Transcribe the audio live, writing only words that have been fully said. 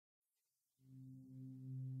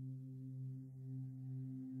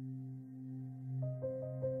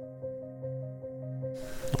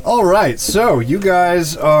All right, so you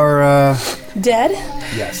guys are Dead?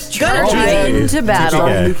 yes. Gonna die. Into battle.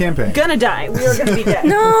 Starting a new campaign. Gonna die. We are gonna be dead.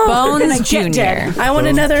 No. Bones Get dead. Jr. I want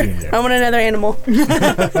Bones another. Jr. I want another animal.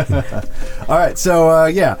 All right, so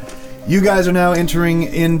yeah, you guys are now entering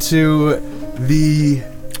into the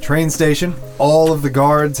train station. All of the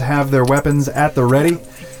guards have their weapons at the ready.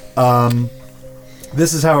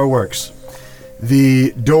 This is how it works.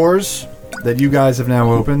 The doors that you guys have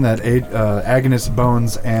now opened, that Agnes,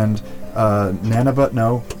 Bones, and Nanabut,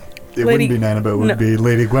 no, it wouldn't be Nanabut, it would be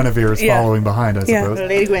Lady Guinevere is following behind, I suppose.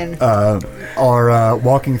 Lady Gwyn. Are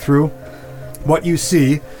walking through. What you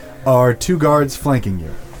see are two guards flanking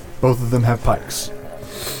you. Both of them have pikes.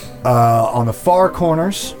 On the far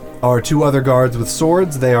corners are two other guards with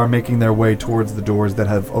swords. They are making their way towards the doors that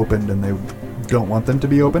have opened, and they don't want them to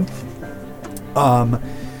be open.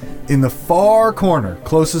 In the far corner,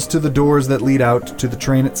 closest to the doors that lead out to the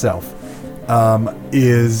train itself,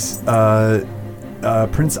 is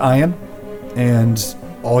Prince Ian, and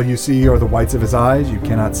all you see are the whites of his eyes. You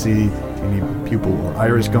cannot see any pupil or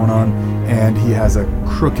iris going on, and he has a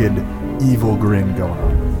crooked, evil grin going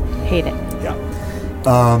on. Hate it.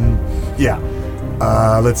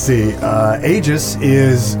 Let's see. Aegis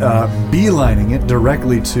is beelining it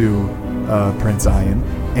directly to Prince Ian,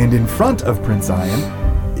 and in front of Prince Ian,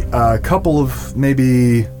 a couple of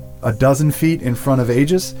maybe a dozen feet in front of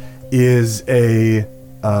Aegis, is a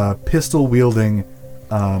pistol-wielding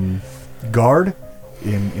guard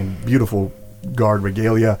in beautiful guard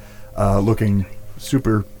regalia, looking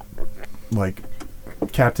super like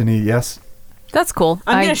captain-y. Yes. That's cool.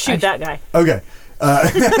 I'm gonna shoot that guy. Okay.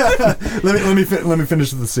 Let me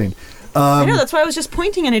finish the scene. I know, that's why I was just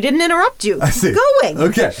pointing and I didn't interrupt you. I see. Going.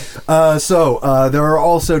 Okay. So there are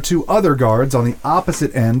also two other guards on the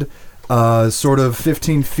opposite end, sort of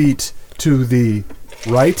 15 feet to the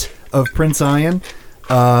right of Prince Ian.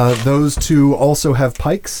 Those two also have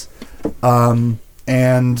pikes. And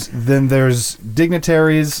then there's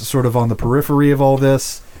dignitaries sort of on the periphery of all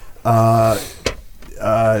this. Filii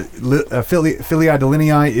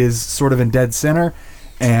Delinei is sort of in dead center,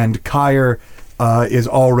 and Kyre is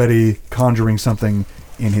already conjuring something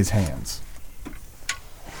in his hands.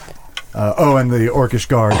 And the Orcish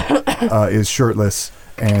guard is shirtless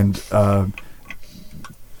and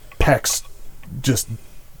pecs just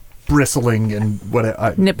bristling and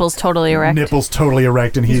what nipples totally erect. Nipples totally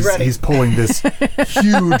erect, and he's pulling this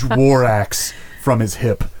huge war axe from his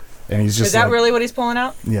hip, and he's just. Is that really what he's pulling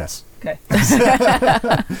out? Yes. Okay.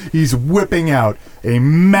 He's whipping out a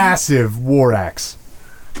massive war axe.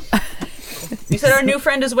 You said our new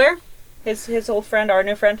friend is where? His old friend, our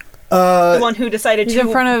new friend? The one who decided to in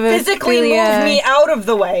front of physically move me out of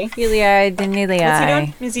the way. Filii Delinei. What's he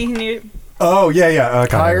doing? Is he near? Oh, yeah.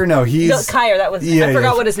 Kyre, no, he's... No, Kyre, that was... I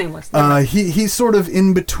forgot what his name was. He's sort of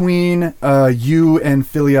in between you and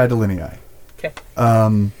Filii Delinei. Okay.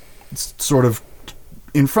 Sort of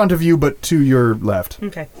in front of you, but to your left.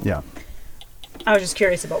 Okay. Yeah. I was just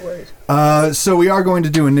curious about where he's... So we are going to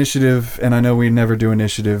do initiative, and I know we never do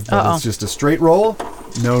initiative, but it's just a straight roll.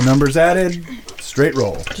 No numbers added. Straight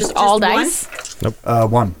roll. Just all dice? One?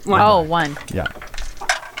 Nope. One. Oh, one. Yeah.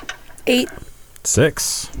 8.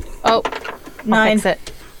 6. Oh. 9. I'll fix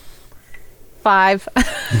it. 5.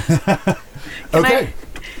 Okay.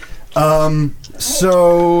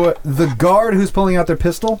 So the guard who's pulling out their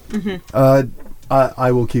pistol,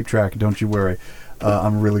 I will keep track. Don't you worry.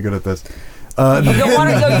 I'm really good at this. You don't want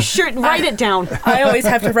to go. You should write it down. I always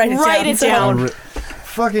have to write it down. Write it down.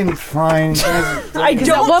 Fucking fine. I don't.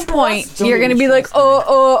 At what point you're gonna be like,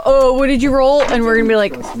 oh, what did you roll? And we're gonna be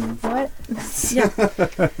like, what?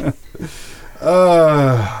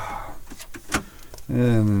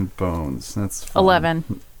 And Bones. That's fine.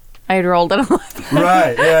 11. I had rolled an 11.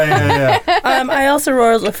 Right. Yeah. I also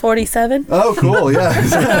rolled a 47. Oh, cool. Yeah.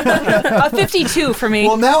 A 52 for me.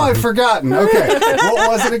 Well, now I've forgotten. Okay.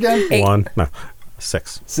 What was it again? 8. 1. No.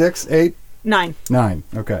 6. 6, 8, 9. 9.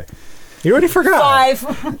 Okay. You already forgot.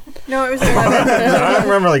 5. No, it was 11.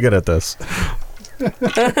 I'm really good at this.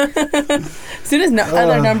 As soon as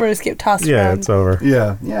other numbers get tossed Yeah, around. it's over.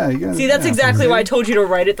 Yeah. You gotta, See, that's exactly why I told you to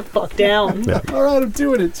write it the fuck down. Yeah. All right, I'm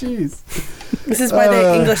doing it. Jeez. This is why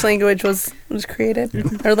the English language was created,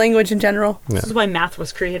 or language in general. This is why math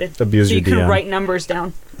was created. Abuse so your you can DM. write numbers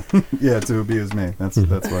down. Yeah, to abuse me. That's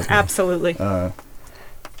what. Absolutely.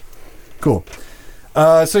 Cool.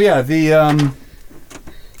 So yeah,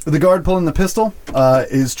 the guard pulling the pistol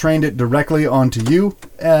is trained it directly onto you,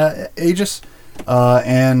 Aegis,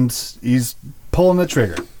 and he's pulling the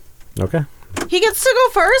trigger. Okay. He gets to go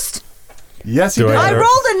first. Yes, he Do did. I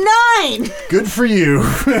rolled a 9. Good for you.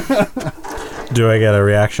 Do I get a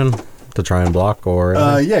reaction? To try and block or...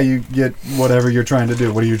 Yeah, you get whatever you're trying to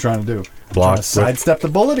do. What are you trying to do? Block. Trying to sidestep the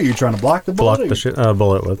bullet, or are you trying to block the bullet? Block the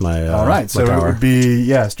bullet with my All right, my so tower. it would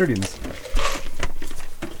be, sturdiness.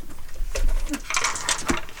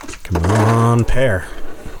 Come on, pair.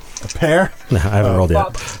 A pair? No, I haven't rolled yet.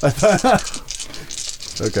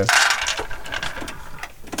 Okay.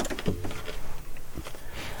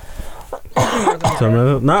 So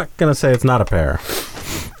I'm not going to say it's not a pair.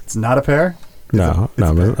 It's not a pair? No,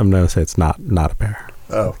 I'm going to say it's not a pair.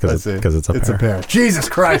 Oh, I see. Because it's a pair. It's a pair. Jesus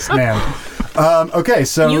Christ, man. Okay,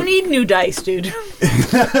 so... You need new dice, dude.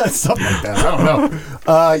 Something like that. I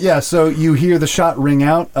don't know. So you hear the shot ring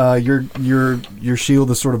out. Your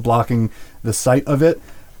shield is sort of blocking the sight of it.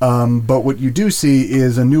 But what you do see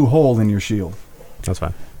is a new hole in your shield. That's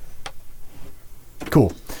fine.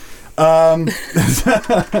 Cool.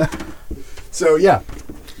 So, yeah.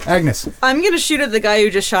 Agnes. I'm going to shoot at the guy who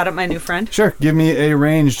just shot at my new friend. Sure. Give me a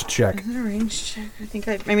ranged check. Is it a range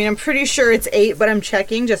check? I mean, I'm pretty sure it's 8, but I'm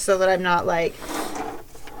checking just so that I'm not like...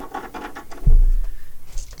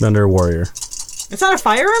 Under warrior. It's not a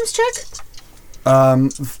firearms check?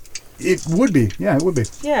 It would be. Yeah, it would be.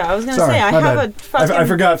 Yeah, I was going to Sorry, say, I my have bad. a fucking... I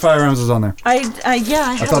forgot firearms was on there. I have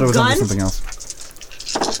I thought a it was gun. under something else.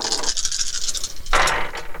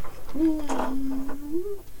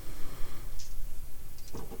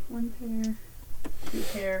 One pair, two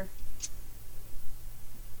pair.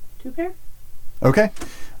 Two pair? Okay.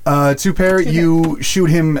 Two pair, you shoot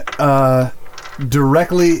him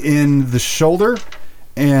directly in the shoulder,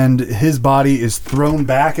 and his body is thrown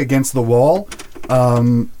back against the wall,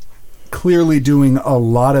 clearly doing a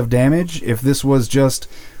lot of damage. If this was just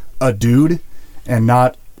a dude and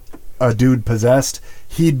not a dude possessed,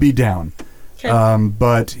 he'd be down. Okay.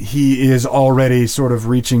 But he is already sort of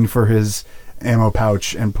reaching for his ammo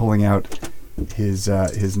pouch and pulling out his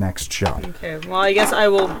next shot. Okay, well, I guess I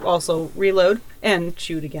will also reload and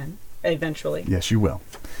shoot again, eventually. Yes, you will.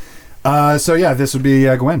 So yeah, this would be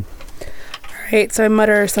Gwen. Alright, so I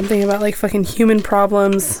mutter something about like fucking human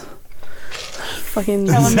problems. Fucking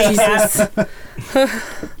Jesus.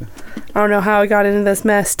 I don't know how I got into this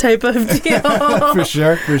mess type of deal. For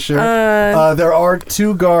sure. There are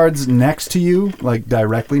two guards next to you, like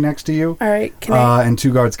directly next to you. Alright, and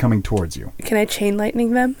two guards coming towards you. can I chain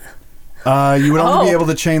lightning them? You would only be able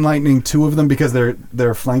to chain lightning two of them because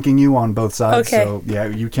they're flanking you on both sides. Okay. So yeah,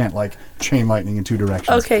 you can't like chain lightning in two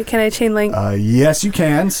directions. Okay, can I chain lightning? Yes, you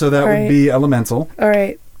can. So that would Alright. be elemental.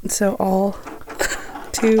 Alright, so all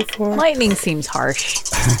 2, 4. Lightning seems harsh.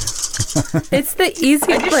 It's the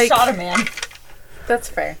easy I just like shot a man. That's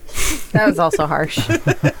fair. That was also harsh.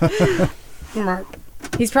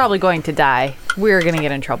 He's probably going to die. We're going to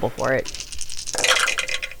get in trouble for it.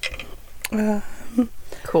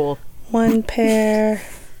 Cool. 1 pair,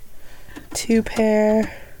 2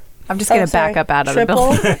 pair. I'm just going to back up out of the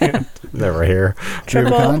triple, building. They were here. Three of a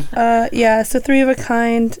triple. kind? Yeah, so 3 of a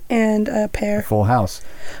kind and a pair. Full house.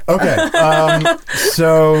 Okay.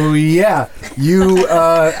 So yeah, you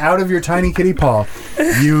out of your tiny kitty paw,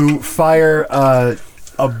 you fire a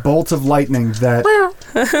bolt of lightning that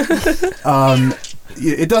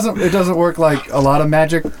it doesn't work like a lot of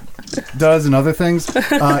magic does and other things.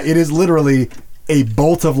 It is literally a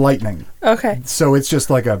bolt of lightning. Okay. So it's just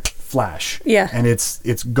like a flash. Yeah. And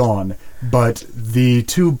it's gone. But the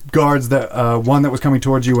two guards that one that was coming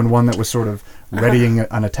towards you and one that was sort of readying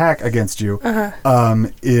an attack against you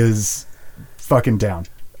is fucking down.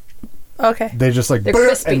 Okay. They just like They're "Brr,"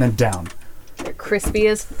 crispy. and then down. They're crispy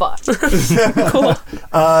as fuck. Cool.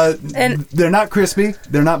 And They're not crispy.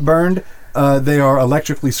 They're not burned. They are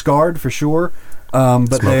electrically scarred for sure.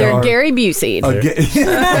 But They're are Gary Busey.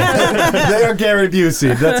 they are Gary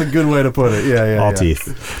Busey. That's a good way to put it. Yeah. All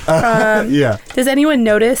teeth. Yeah. does anyone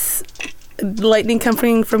notice lightning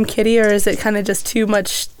coming from Kitty, or is it kind of just too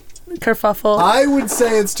much kerfuffle? I would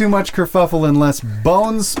say it's too much kerfuffle unless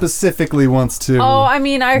Bones specifically wants to. Oh, I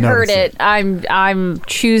mean, I heard Notice it. I'm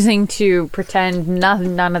choosing to pretend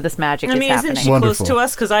none of this magic I is mean, happening. isn't she Wonderful. close to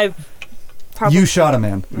us? Because I've probably... You shot a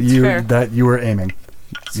man. fair. That you were aiming.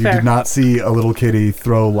 You fair. did not see a little kitty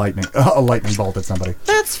throw a lightning bolt at somebody.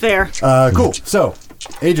 That's fair. Cool. So,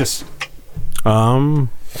 Aegis. How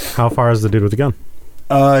far is the dude with the gun?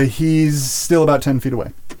 He's still about 10 feet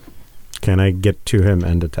away. Can I get to him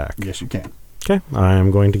and attack? Yes, you can. Okay, I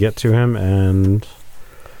am going to get to him and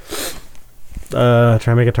try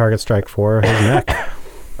and make a target strike for his neck.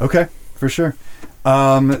 Okay, for sure.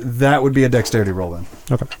 That would be a dexterity roll then.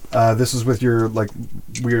 Okay. This is with your like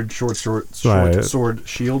weird short Right. sword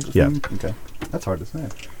shield Yeah. thing? Okay. That's hard to say.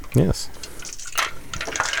 Yes.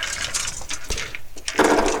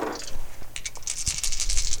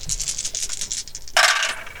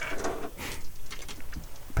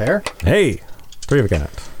 pair. Hey, 3 of a kind.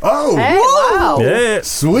 Oh, Hey, wow. Yeah,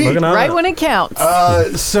 sweet. Looking at Right it. when it counts.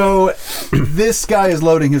 So this guy is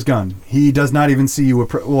loading his gun. He does not even see you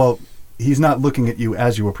well, he's not looking at you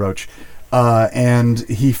as you approach. And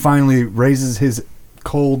he finally raises his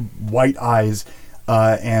cold white eyes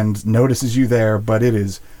and notices you there, but it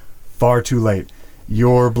is far too late.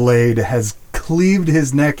 Your blade has cleaved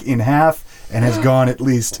his neck in half and has gone at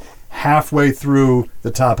least halfway through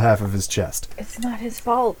the top half of his chest. It's not his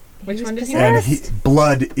fault. Which one did you And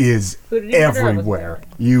blood is Who did he murder? everywhere.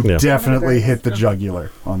 You Yeah. definitely hit the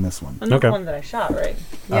jugular on this one. Not Okay. the one that I shot, right?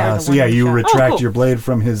 You retract Oh. your blade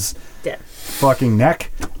from his Dead. fucking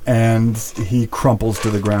neck, and he crumples to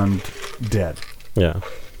the ground dead. Yeah.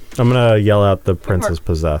 I'm going to yell out the prince mark. is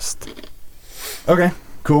possessed. Okay,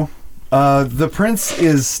 cool. The prince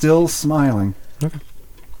is still smiling. Okay.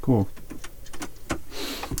 Cool.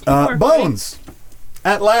 mark, Bones!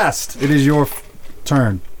 At last, it is your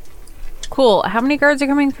turn. Cool. How many guards are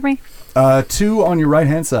coming for me? 2 on your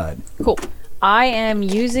right-hand side. Cool. I am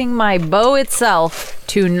using my bow itself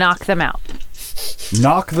to knock them out.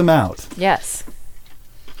 Knock them out. Yes.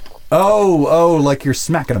 Oh, like you're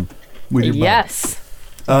smacking them with your bow. Yes.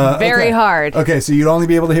 Very okay. hard. Okay, so you'd only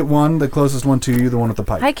be able to hit one, the closest one to you, the one with the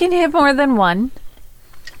pipe. I can hit more than one.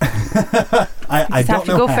 I Just don't have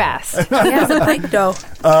to know go how. fast. He has a pike dough.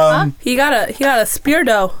 He got a spear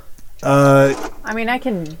dough. I mean, I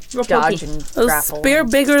can dodge and A grapple. spear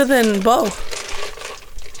bigger than bow.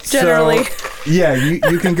 Generally. So, yeah, you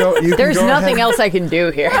can go. You There's can go nothing ahead. else I can do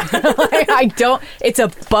here. Like, I don't. It's a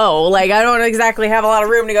bow. Like, I don't exactly have a lot of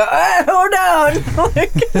room to go. Hold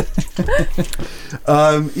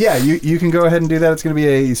on. Yeah, you can go ahead and do that. It's going to be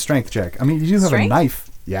a strength check. I mean, you do have a Strength? knife.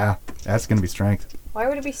 Yeah, that's going to be strength. Why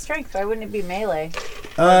would it be strength? Why wouldn't it be melee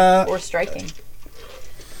Uh, or striking?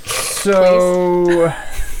 so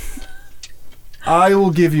I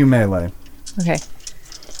will give you melee. Okay.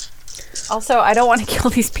 Also, I don't want to kill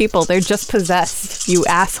these people. They're just possessed. You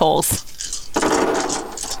assholes.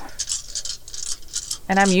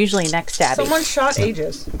 And I'm usually next stabby. Someone shot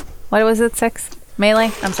Aegis. What was it? 6?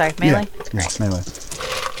 Melee? I'm sorry. Melee? Yeah, melee.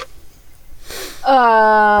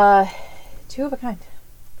 2 of a kind.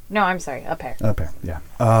 No, I'm sorry. A pair. Okay, yeah.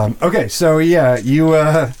 Okay, so yeah,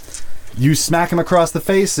 you smack him across the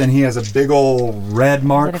face, and he has a big old red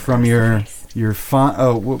mark across from the your face?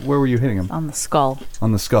 where were you hitting him? On the skull.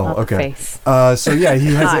 On the skull. Not the Okay. face. So yeah,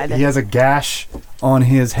 he has God. he has a gash on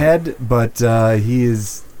his head, but he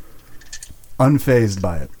is unfazed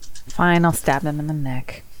by it. Fine, I'll stab them in the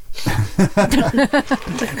neck.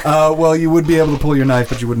 Well, you would be able to pull your knife,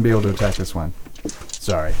 but you wouldn't be able to attack this one.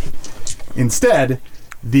 Sorry. Instead,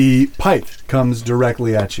 the pipe comes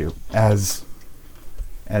directly at you as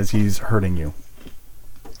he's hurting you.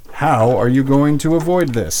 How are you going to avoid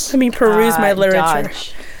this? Let me peruse my literature.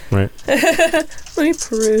 Dodge. Right. Let me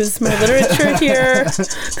peruse my literature here.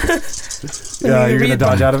 You're going to read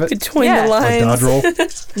dodge out of it? Between Yeah. the Like lines. dodge roll?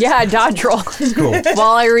 Yeah, dodge roll. Cool.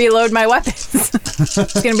 While I reload my weapons.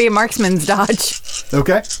 It's going to be a marksman's dodge.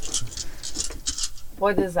 Okay.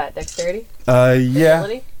 What is that? Dexterity? Yeah.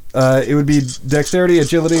 Agility? It would be dexterity,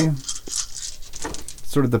 agility.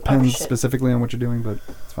 Sort of depends shit. specifically on what you're doing, but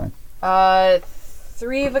it's fine.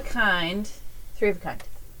 3 of a kind. 3 of a kind.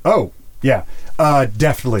 Oh, yeah.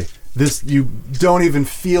 Definitely. This, you don't even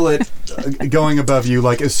feel it going above you.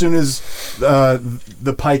 Like, as soon as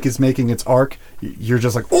the pike is making its arc, you're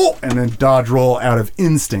just like, oh, and then dodge roll out of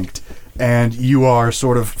instinct. And you are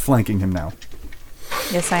sort of flanking him now.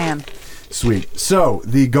 Yes, I am. Sweet. So,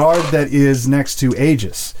 the guard that is next to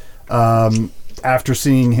Aegis, after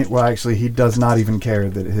seeing him, well, actually, he does not even care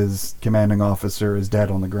that his commanding officer is dead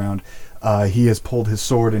on the ground. He has pulled his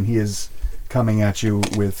sword and he is coming at you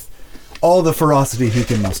with all the ferocity he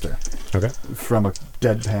can muster Okay. from a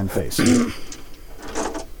deadpan face.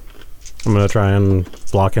 I'm going to try and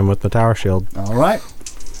block him with the tower shield. All right.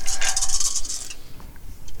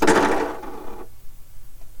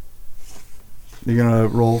 You're going to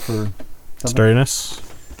roll for something? Sturdiness.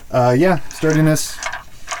 Yeah, sturdiness.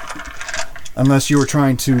 Unless you were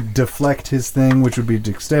trying to deflect his thing, which would be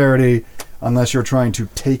dexterity. Unless you're trying to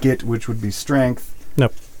take it, which would be strength.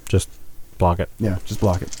 Nope. Just block it. Yeah, just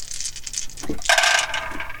block it.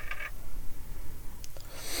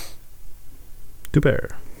 2 pair.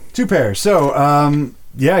 2 pairs. So,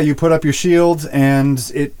 yeah, you put up your shield,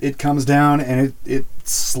 and it comes down, and it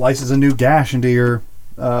slices a new gash into your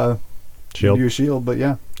Shield. into your shield. But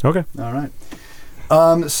yeah, Okay. all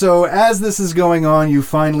right. So as this is going on, you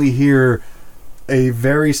finally hear a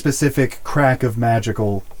very specific crack of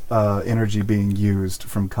magical energy being used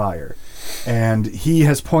from Kyre, and he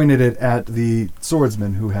has pointed it at the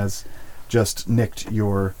swordsman who has just nicked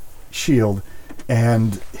your shield,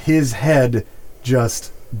 and his head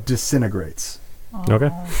just disintegrates. Okay.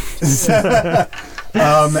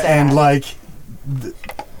 And like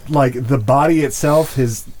the body itself,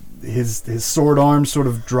 his sword arm sort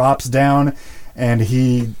of drops down, and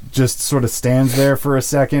he just sort of stands there for a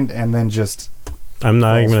second, and then just. I'm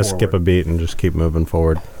not even going to forward. skip a beat and just keep moving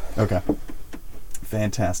forward. Okay.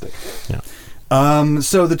 Fantastic. Yeah.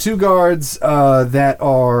 So the two guards that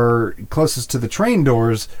are closest to the train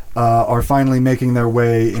doors are finally making their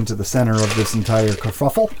way into the center of this entire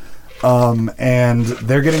kerfuffle. And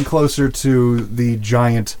they're getting closer to the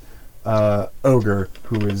giant ogre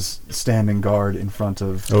who is standing guard in front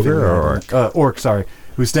of... Ogre or orc? Orc, sorry.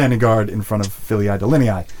 Who's standing guard in front of Filii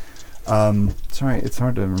Delinei. Sorry, it's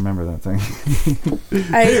hard to remember that thing.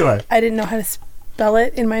 Anyway. I didn't know how to spell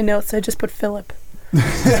it in my notes, so I just put Philip.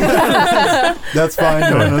 That's fine.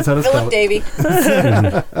 No one knows how to spell Philip it. Davy.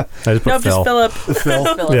 I just put Phil. Just Philip.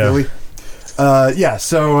 Phil. Yeah. Philly.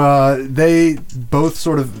 So they both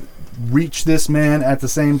sort of reach this man at the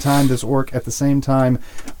same time, this orc at the same time,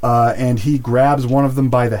 and he grabs one of them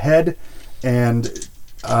by the head, and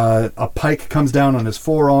a pike comes down on his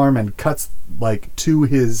forearm and cuts through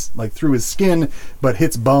his skin, but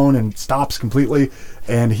hits bone and stops completely,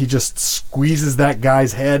 and he just squeezes that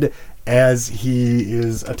guy's head as he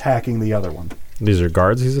is attacking the other one. These are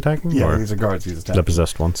guards he's attacking? Yeah, or these are guards he's attacking. the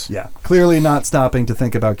possessed ones. Yeah, clearly not stopping to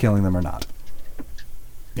think about killing them or not.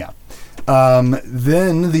 Yeah.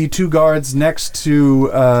 Then the two guards next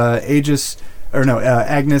to Agnes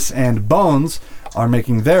and Bones are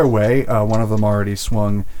making their way. One of them already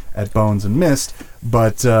swung at Bones and missed,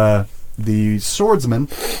 but the swordsman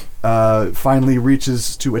finally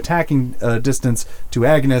reaches to attacking distance to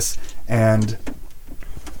Agnes and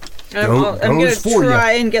I'm going goes to for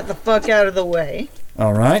try and get the fuck out of the way.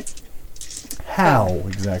 all right. How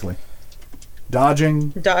exactly?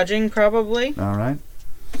 Dodging. Dodging, probably. All right.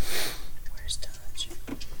 Where's dodge?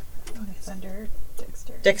 Oh, it's under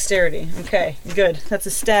dexterity. Dexterity. Okay, good. That's a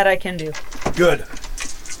stat I can do. Good.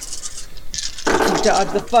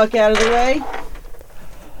 Dodge the fuck out of the way.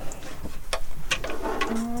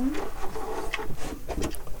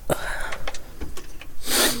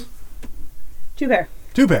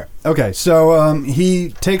 Two pair. Okay, so he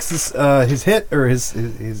takes his hit or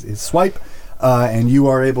his swipe, and you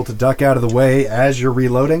are able to duck out of the way as you're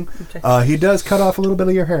reloading. Okay. He does cut off a little bit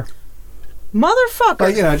of your hair,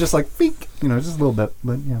 Motherfucker! just like feek, just a little bit,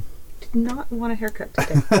 but yeah. Did not want a haircut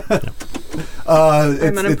today. It's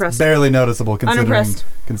unimpressed. barely noticeable Unimpressed.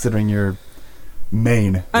 considering your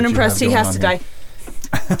mane. that you Unimpressed. have He going has to on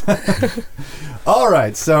die. here. All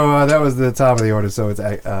right, so that was the top of the order. So it's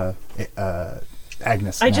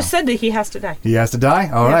Agnes. I now. just said that he has to die. He has to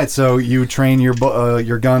die? All right, so you train your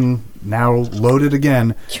gun, now loaded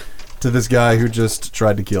again, to this guy who just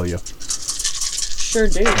tried to kill you. Sure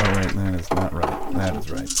do. Oh, wait, that is not right. That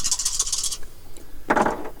is right.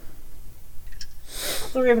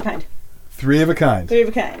 3 of a kind. 3 of a kind. 3 of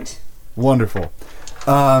a kind. Wonderful.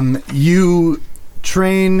 You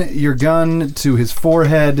train your gun to his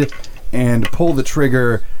forehead and pull the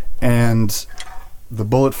trigger, and the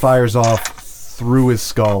bullet fires off through his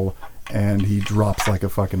skull, and he drops like a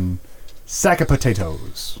fucking sack of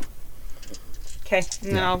potatoes. Okay,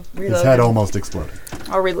 and then I'll reload. His head almost exploded.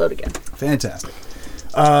 I'll reload again. Fantastic.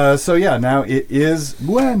 So yeah, now it is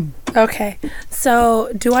Gwen. Okay,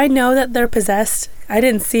 so do I know that they're possessed? I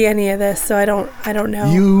didn't see any of this, so I don't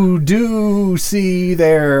know. You do see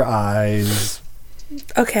their eyes.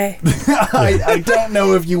 Okay. I don't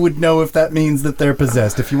know if you would know if that means that they're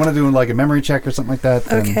possessed. If you want to do like a memory check or something like that.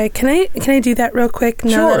 Then Okay. Can I do that real quick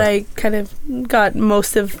now Sure. that I kind of got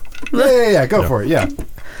most of? Yeah. Go for it. Yeah.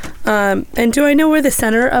 And do I know where the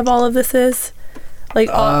center of all of this is? Like,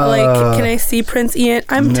 can I see Prince Ian?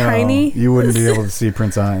 I'm No, tiny. You wouldn't be able to see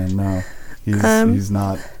Prince Ian. No, he's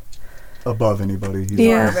not above anybody. He's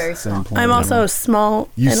Yeah. on the Very same small. plane. I'm also small.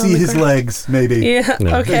 You and on see the his ground. legs, maybe. Yeah.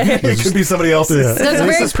 No. Okay. It could be somebody else's. Yeah. Those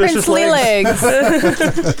very suspicious princely legs.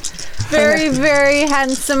 Very, very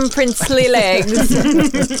handsome princely legs.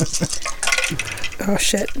 Oh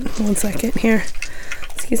shit! 1 second here.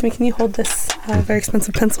 Excuse me. Can you hold this very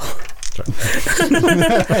expensive pencil?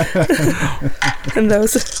 And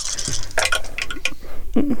those.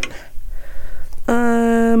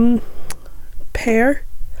 Pear.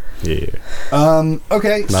 Yeah.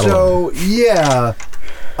 Okay, Not so yeah,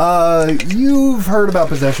 you've heard about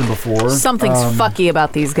possession before. Something's fucky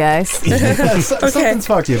about these guys. Yeah, something's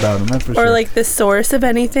fucky about them. That's for sure. Or like the source of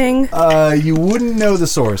anything. You wouldn't know the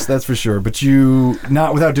source, that's for sure. But you,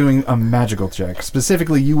 not without doing a magical check.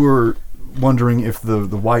 Specifically, you were wondering if the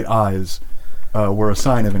white eyes were a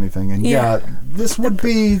sign of anything. And this would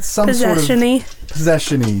be some Possession-y? sort of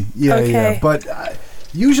possession-y. Yeah, Okay. yeah. But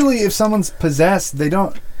usually if someone's possessed, they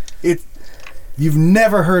don't... You've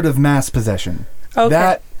never heard of mass possession.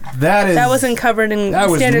 Okay. That wasn't covered in that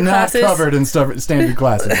was standard not classes? covered in standard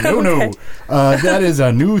classes. No, Okay. no. That is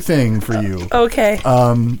a new thing for you. Okay.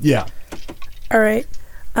 Yeah. All right.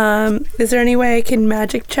 Is there any way I can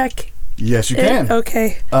magic check Yes, you it? can.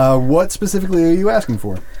 Okay. What specifically are you asking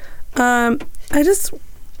for? I just...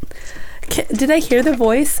 did I hear the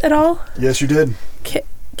voice at all? Yes, you did.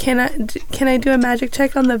 Can I do a magic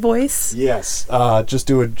check on the voice? Yes. Just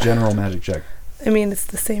do a general magic check. I mean, it's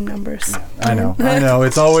the same numbers. Yeah, I know.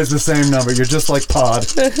 It's always the same number. You're just like Pod.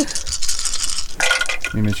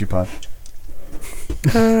 We miss you, Pod.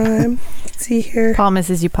 Let's see here. Paul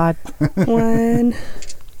misses you, Pod. 1,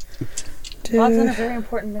 2. Pod's on a very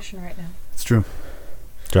important mission right now. It's true.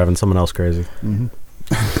 Driving someone else crazy. Mm-hmm.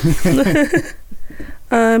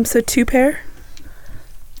 So 2 pair.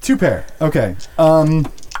 2 pair. Okay.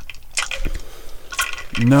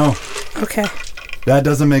 No. Okay. That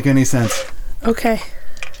doesn't make any sense. Okay.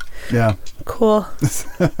 Yeah. Cool.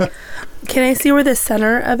 Can I see where the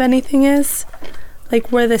center of anything is?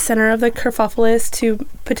 Like where the center of the kerfuffle is to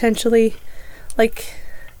potentially, like...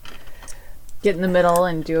 Get in the middle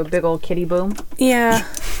and do a big old kitty boom. Yeah.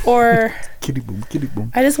 Or... Kitty boom, kitty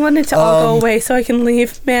boom. I just want it to all go away so I can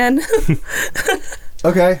leave, man.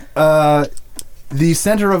 Okay. The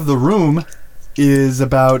center of the room is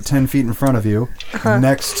about 10 feet in front of you,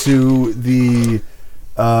 next to the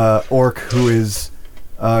orc who is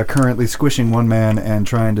currently squishing one man and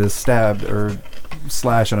trying to stab or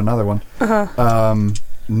slash at another one.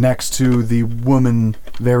 Next to the woman,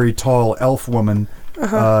 very tall elf woman,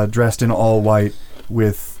 dressed in all white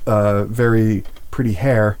with very pretty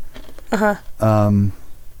hair.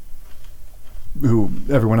 Who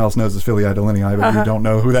everyone else knows as Philii Delinei, but you don't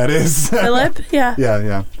know who that is. Philip? Yeah.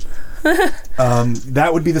 Yeah.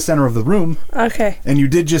 That would be the center of the room. Okay. And you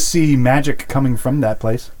did just see magic coming from that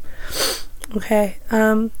place. Okay.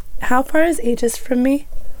 How far is Aegis from me?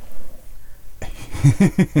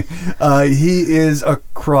 He is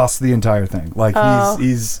across the entire thing. Like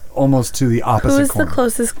he's almost to the opposite Who is corner. the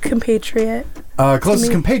closest compatriot?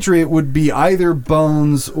 Closest compatriot would be either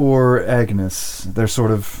Bones or Agnes. They're sort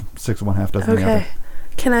of 6 of one, half dozen the other. Okay.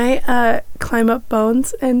 Can I climb up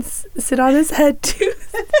Bones and sit on his head to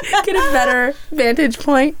get a better vantage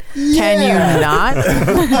point? Can you not?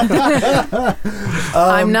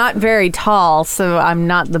 I'm not very tall, so I'm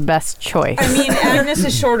not the best choice. I mean, Agnes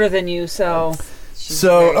is shorter than you, so...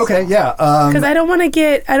 Okay, yeah. Because I don't want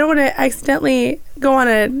to accidentally go on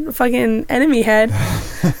a fucking enemy head.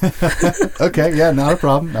 Okay, yeah, not a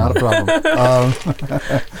problem.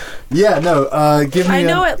 Yeah, no, give me I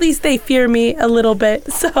know at least they fear me a little bit,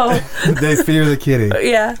 so... They fear the kitty.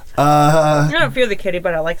 Yeah. I don't fear the kitty,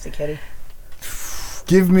 but I like the kitty.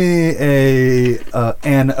 Give me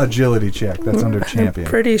an agility check. That's under champion.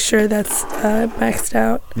 Pretty sure that's maxed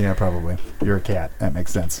out. Yeah, probably. You're a cat. That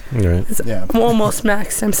makes sense. Right. Yeah. I'm almost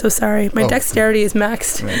maxed. I'm so sorry. My dexterity is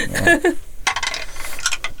maxed. Right, yeah.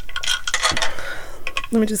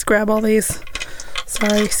 Let me just grab all these.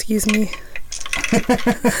 Sorry, excuse me.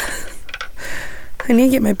 I need to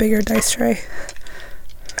get my bigger dice tray.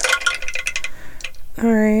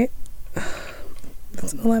 Alright.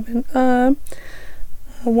 That's 11.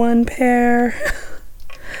 1 pair.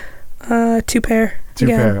 2 pair. 2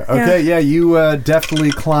 pair. Okay, yeah, you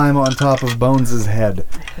deftly climb on top of Bones' head.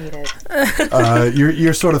 I hate it.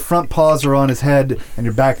 Your sort of front paws are on his head, and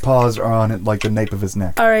your back paws are on it, like the nape of his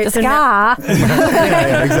neck. Alright, so now,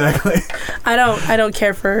 yeah, exactly. I don't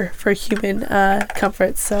care for human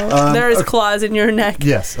comfort, so there's claws in your neck.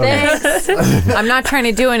 Yes. Okay. Thanks. I'm not trying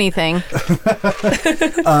to do anything.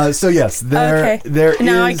 So yes, there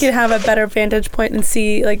now I is- can have a better vantage point and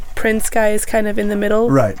see like Prince Guy is kind of in the middle.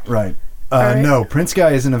 Right. Alright. No, Prince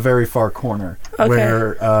Guy is in a very far corner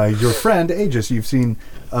where your friend Aegis you've seen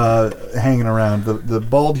hanging around, the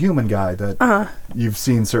bald human guy that you've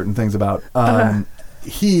seen certain things about.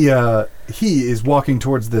 He is walking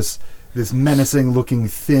towards this menacing looking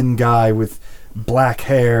thin guy with black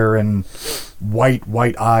hair and white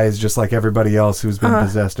crowded just like everybody else who's been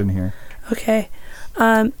possessed in here. Okay.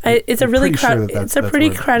 It's a really pretty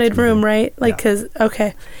crowded room, right? Like, because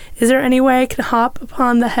is there any way I can hop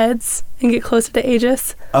upon the heads and get closer to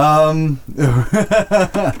Aegis? No.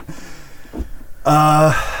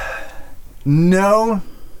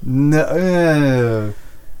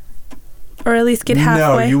 Or at least get halfway.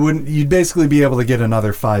 No, you wouldn't. You'd basically be able to get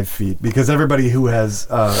another 5 feet because everybody who has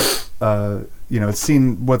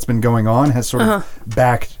seen what's been going on has sort of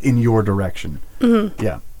backed in your direction. Mm-hmm.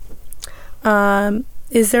 Yeah.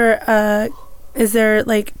 Is there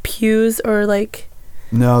like pews or like?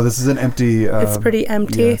 No, this is an empty. It's pretty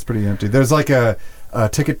empty. Yeah, it's pretty empty. There's like a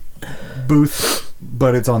ticket booth,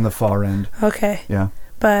 but it's on the far end. Okay. Yeah.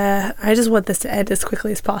 But I just want this to end as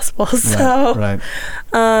quickly as possible. So. Right.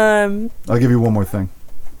 I'll give you one more thing.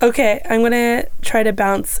 Okay, I'm gonna try to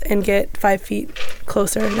bounce and get 5 feet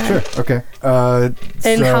closer. Then. Sure. Okay.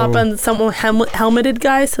 And hop on some helmeted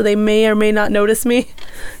guy, so they may or may not notice me.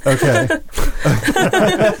 Okay.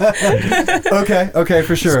 Okay,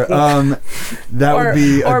 for sure. That would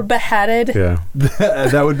be or beheaded. Yeah.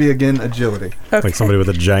 That would be again agility. Okay. Like somebody with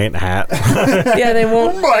a giant hat. Yeah, they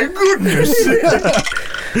won't. Oh my goodness!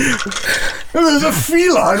 There's a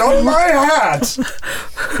feline on my hat.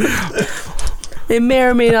 It may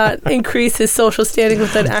or may not increase his social standing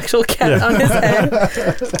with an actual cat on his head.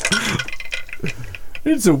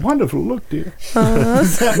 It's a wonderful look, dear. My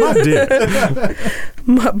dear.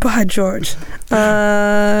 By George.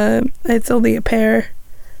 It's only a pair,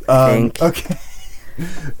 I think. Okay.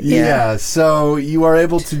 Yeah, so you are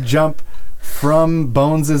able to jump from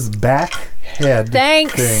Bones's back head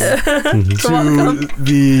Thanks. thing to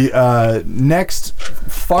the next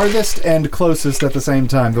farthest and closest at the same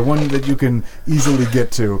time, the one that you can easily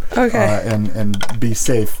get to. Okay. And be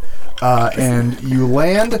safe. And you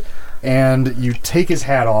land and you take his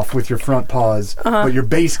hat off with your front paws, but you're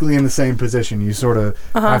basically in the same position. You sort of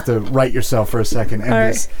have to right yourself for a second.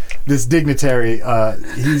 And this dignitary,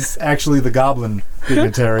 he's actually the goblin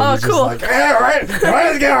dignitary. Oh, he's cool. Just like, what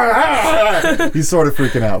is going on? He's sort of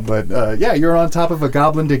freaking out. But yeah, you're on top of a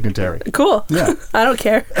goblin dignitary. Cool. Yeah. I don't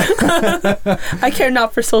care. I care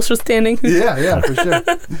not for social standing. Yeah, for sure.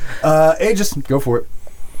 Aegis, go for it.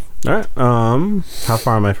 All right. How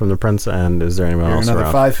far am I from the prince? And is there anyone You're else another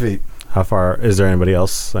around? 5 feet. How far? Is there anybody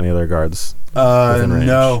else? Any other guards? within range?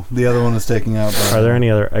 No, the other one was taken out. Are there any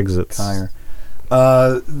other exits? Higher.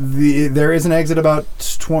 There is an exit about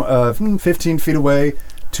 15 feet away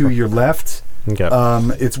to your left. Okay.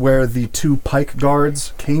 It's where the two pike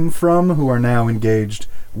guards came from, who are now engaged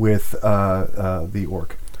with the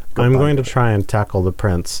orc. I'm going to try and tackle the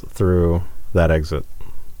prince through that exit.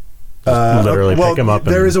 Literally pick him up.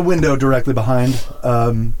 There is a window directly behind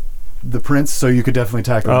the prince, so you could definitely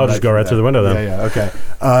tackle him. I'll just go right through the window then. Yeah, okay.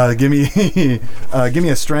 Give me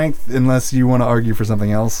a strength, unless you want to argue for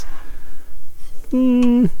something else.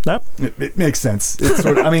 Nope. It makes sense. It's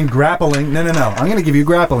sort of, I mean, grappling. No. I'm going to give you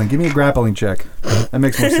grappling. Give me a grappling check. That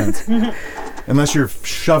makes more sense. Unless you're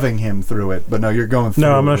shoving him through it, but no, you're going through.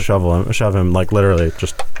 No, I'm going to shove him, like literally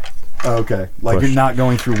just. Oh, okay, like push. You're not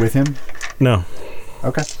going through with him. No.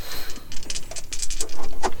 Okay.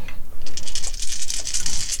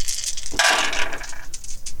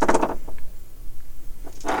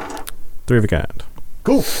 Three of a kind.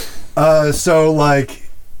 Cool. So like,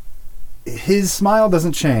 his smile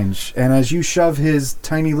doesn't change, and as you shove his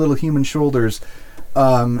tiny little human shoulders,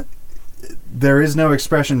 there is no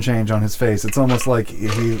expression change on his face. It's almost like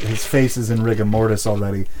his face is in rigor mortis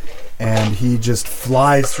already, and he just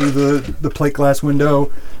flies through the plate glass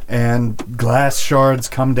window, and glass shards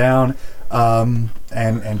come down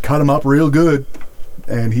and cut him up real good,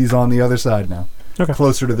 and he's on the other side now,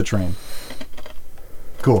 closer to the train.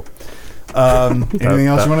 Cool. Anything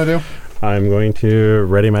else you want to do? I'm going to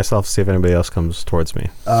ready myself to see if anybody else comes towards me.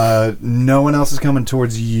 No one else is coming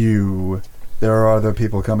towards you. There are other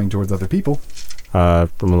people coming towards other people.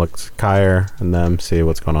 I'm going to look at Kyre and them, see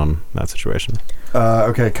what's going on in that situation.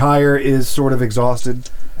 Okay, Kyre is sort of exhausted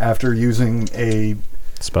after using a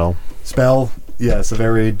Spell. Yes, a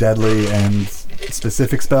very deadly and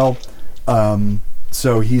specific spell.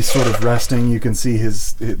 So he's sort of resting. You can see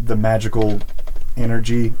the magical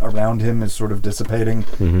energy around him is sort of dissipating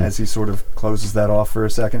as he sort of closes that off for a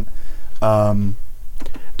second.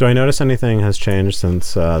 Do I notice anything has changed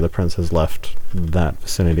since the prince has left that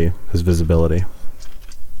vicinity, his visibility?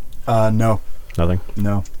 No. Nothing?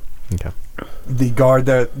 No. Okay.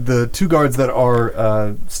 The two guards that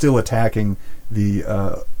are still attacking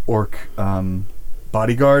the orc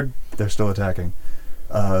bodyguard, they're still attacking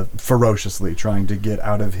ferociously, trying to get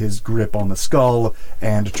out of his grip on the skull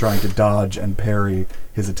and trying to dodge and parry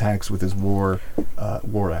his attacks with his war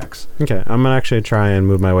axe. Okay, I'm gonna actually try and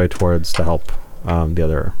move my way towards to help the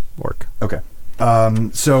other orc. Okay.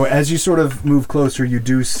 So as you sort of move closer, you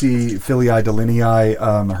do see Filii Delinei.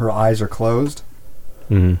 Her eyes are closed.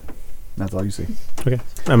 Mm-hmm. That's all you see. Okay.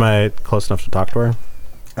 Am I close enough to talk to her?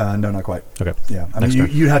 No, not quite. Okay. Yeah, I mean,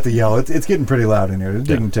 you have to yell. It's getting pretty loud in here. The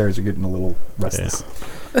dignitaries are getting a little restless.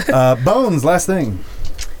 Yeah. Bones, last thing.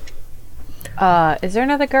 Is there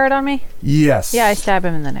another guard on me? Yes. Yeah, I stab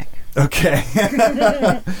him in the neck. Okay.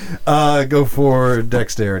 Go for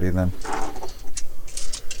dexterity then.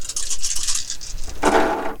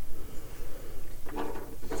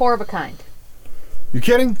 4 of a kind. You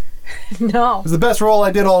kidding? No. It was the best roll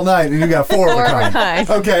I did all night, and you got 4 of a kind.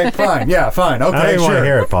 Okay, fine. Yeah, fine. Okay, I don't even want to sure.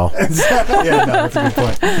 hear it, Paul. Yeah, no, that's a good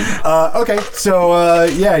point. Okay, so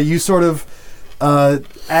yeah, you sort of,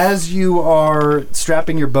 as you are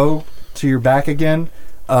strapping your bow to your back again,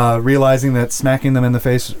 realizing that smacking them in the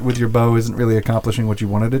face with your bow isn't really accomplishing what you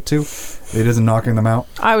wanted it to. It isn't knocking them out.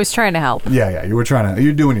 I was trying to help. Yeah, you were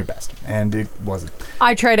you're doing your best, and it wasn't.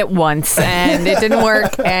 I tried it once, and it didn't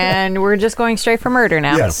work, and we're just going straight for murder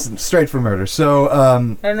now. Yes, straight for murder. So, I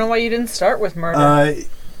don't know why you didn't start with murder.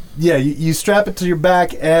 yeah, you strap it to your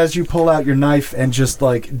back as you pull out your knife and just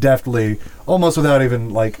like deftly, almost without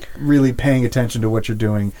even like really paying attention to what you're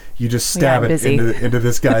doing, you just stab it into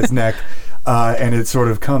this guy's neck, and it sort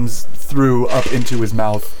of comes through up into his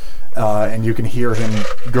mouth, and you can hear him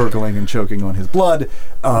gurgling and choking on his blood,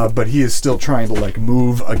 but he is still trying to like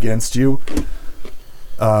move against you,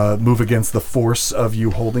 move against the force of you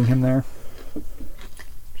holding him there.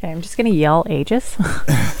 Okay, I'm just going to yell Aegis.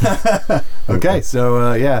 Okay,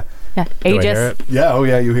 so yeah. Yeah, Do I hear Aegis. it? Yeah, oh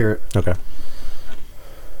yeah, you hear it. Okay.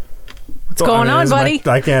 What's going on, buddy?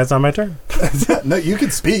 I can't. It's not my turn. No, you can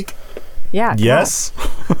speak. Yeah. come Yes.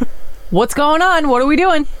 on. What's going on? What are we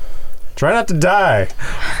doing? Try not to die.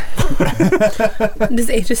 Does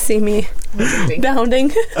Aegis see me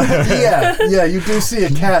bounding? Yeah, you do see a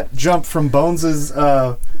cat jump from Bones's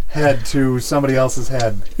head to somebody else's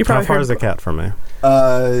head. You How probably far heard is the cat from me?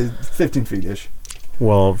 15 feet-ish.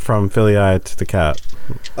 Well, from Philly Eye to the cat.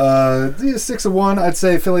 6 of 1, I'd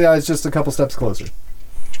say Philly Eye is just a couple steps closer.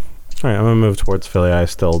 All right, I'm gonna move towards Philly Eye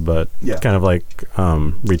still, but Yeah. kind of like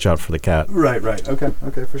reach out for the cat. Right.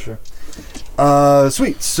 Okay, for sure.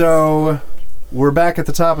 Sweet. So we're back at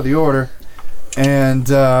the top of the order, and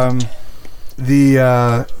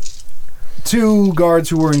the 2 guards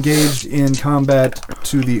who were engaged in combat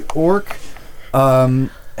to the orc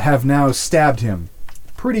have now stabbed him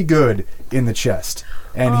pretty good in the chest,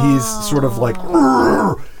 and he's sort of like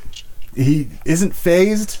he isn't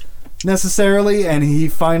phased necessarily, and he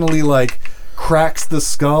finally like cracks the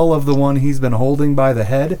skull of the one he's been holding by the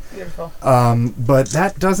head. Beautiful. But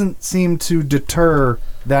that doesn't seem to deter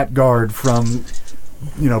that guard from,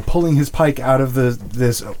 pulling his pike out of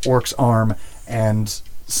this orc's arm and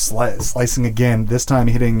slicing again. This time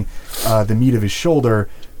hitting the meat of his shoulder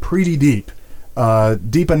pretty deep.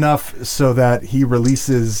 Deep enough so that he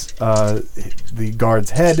releases the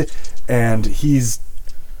guard's head, and he's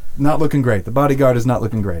not looking great. The bodyguard is not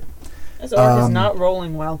looking great. This orc is not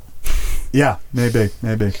rolling well. Yeah, maybe.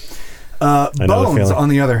 know the Bones, feeling. on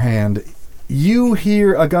the other hand, you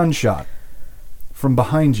hear a gunshot from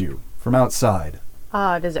behind you, from outside.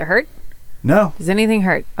 Does it hurt? No. Does anything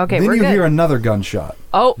hurt? Okay, Then we're you good. hear another gunshot.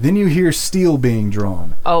 Oh. Then you hear steel being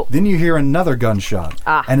drawn. Oh. Then you hear another gunshot.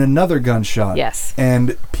 Ah. And another gunshot. Yes.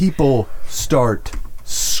 And people start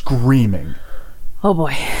screaming. Oh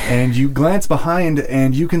boy. And you glance behind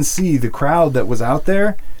and you can see the crowd that was out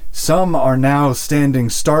there. Some are now standing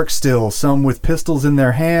stark still, some with pistols in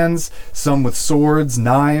their hands, some with swords,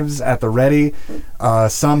 knives at the ready.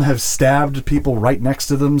 Some have stabbed people right next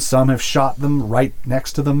to them, some have shot them right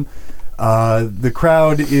next to them. The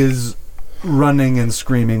crowd is running and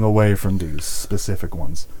screaming away from these specific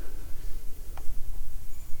ones.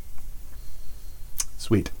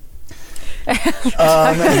 Sweet.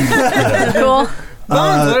 Cool. Bones,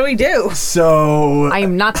 what do we do? So I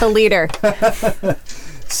am not the leader.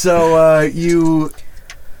 So you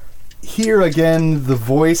hear again the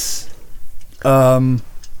voice, and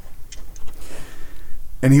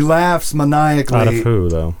he laughs maniacally. Out of who,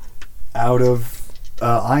 though? Out of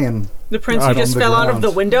Ian. The prince Out who just on the fell out of ground.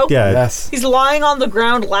 the window? Yeah. Yes. He's lying on the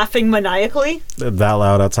ground laughing maniacally? That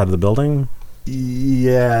loud outside of the building?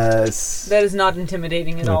 Yes. That is not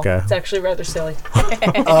intimidating at all. Okay. It's actually rather silly.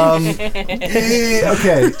 Okay,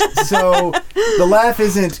 so the laugh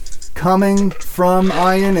isn't coming from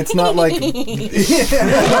Ian. It's not like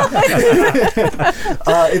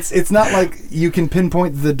it's not like you can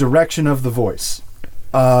pinpoint the direction of the voice.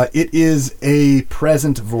 It is a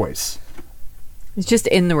present voice. It's just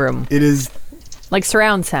in the room. It is. Like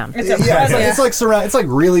surround sound. It's a Yeah, present. it's like surround. It's like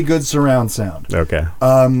really good surround sound. Okay.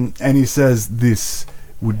 And he says, "This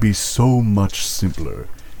would be so much simpler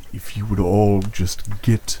if you would all just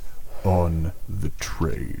get on the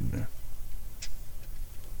train."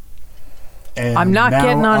 And I'm not now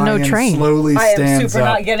getting on no Ian train. Slowly I am stands super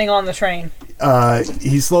up. not getting on the train.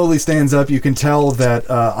 He slowly stands up. You can tell that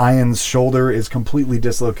Ian's shoulder is completely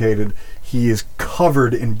dislocated. He is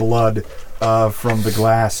covered in blood from the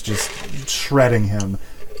glass just shredding him.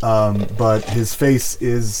 But his face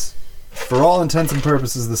is, for all intents and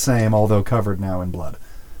purposes, the same, although covered now in blood.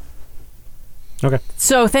 Okay.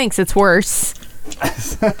 So thanks, it's worse.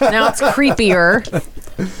 Now it's creepier.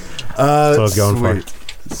 So it's going for it.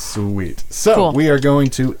 Sweet. So Cool. we are going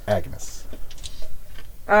to Agnes.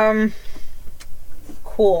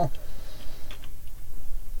 Cool.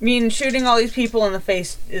 I mean, shooting all these people in the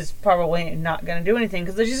face is probably not going to do anything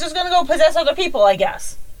because she's just going to go possess other people, I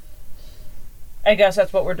guess. I guess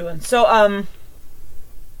that's what we're doing. So,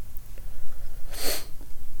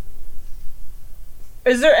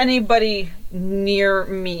 is there anybody near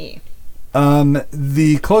me?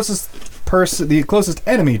 The closest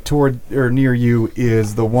enemy toward or near you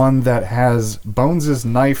is the one that has Bones'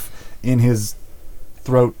 knife in his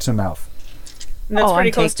throat to mouth. And that's pretty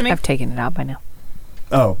close to me. I've taken it out by now.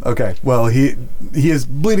 Oh, okay. Well, he is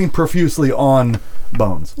bleeding profusely on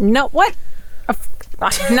Bones. No, what?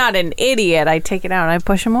 I'm not an idiot. I take it out and I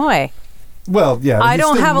push him away. Well, yeah. I he's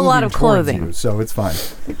don't still have a lot moving of towards clothing. you, so it's fine.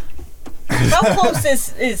 How close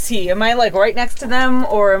is he? Am I like right next to them,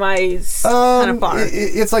 or am I kind of far?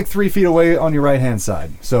 It's like 3 feet away on your right-hand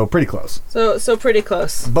side, so pretty close. So pretty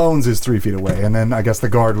close. Bones is 3 feet away, and then I guess the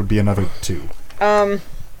guard would be another 2.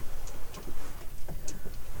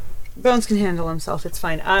 Bones can handle himself. It's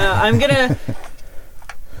fine. I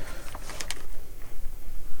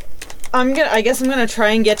guess I'm gonna try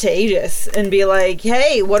and get to Aegis and be like,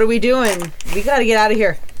 "Hey, what are we doing? We gotta get out of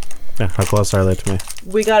here. Yeah, how close are they to me?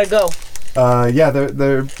 We gotta go." Yeah,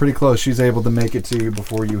 they're pretty close. She's able to make it to you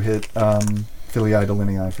before you hit Filii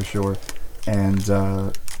Delinei for sure. And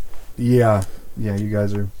yeah, you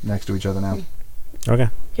guys are next to each other now. Okay.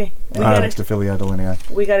 Okay. Next to Filii Delinei.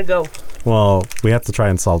 We gotta go. Well, we have to try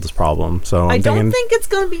and solve this problem. So I I'm don't thinking, think it's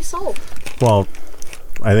gonna be solved. well,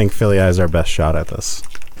 I think Filii is our best shot at this.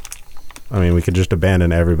 I mean, we could just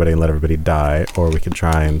abandon everybody and let everybody die, or we could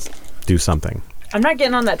try and do something. I'm not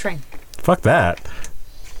getting on that train. Fuck that.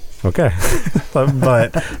 Okay.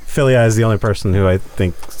 But Filii is the only person who I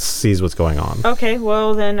think sees what's going on. Okay,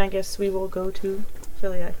 well then I guess we will go to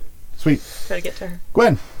Filii. Sweet. Try to get to her.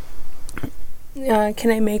 Gwen.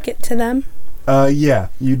 Can I make it to them? Yeah,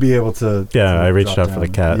 you'd be able to. Yeah, I reached drop out for the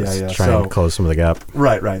down. cat, Yeah. try and close some of the gap.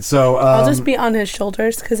 Right. So I'll just be on his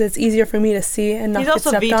shoulders because it's easier for me to see and not He's get also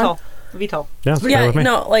stepped on. VTOL. Yeah, it's okay Yeah, with me.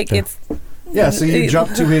 no, like Yeah. it's. Yeah, so you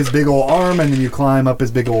jump to his big ol' arm, and then you climb up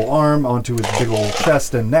his big ol' arm onto his big ol'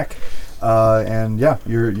 chest and neck, and yeah,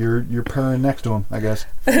 you're purring next to him, I guess.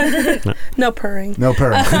 No purring. No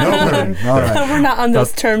purring. No purring. All right. We're not on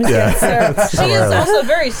those terms yet, sir. She is also a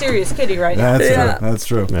very serious kitty right now. That's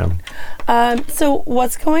true. Yeah. So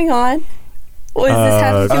what's going on? What does this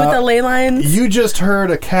have to do with the ley lines? You just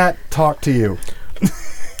heard a cat talk to you.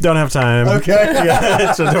 Don't have time. Okay.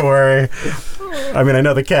 Yeah, so don't worry. I mean, I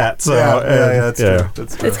know the cat, so that's true.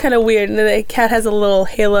 That's true. It's kind of weird. And the cat has a little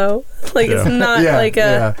halo. Like it's not like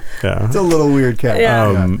a. Yeah. It's a little weird cat.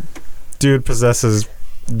 Yeah. Dude possesses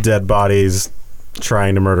dead bodies,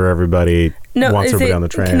 trying to murder everybody. No, wants is everybody it on the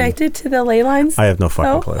train. connected to the ley lines? I have no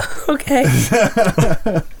fucking clue. Okay.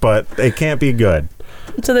 But it can't be good.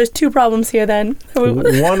 So there's 2 problems here then.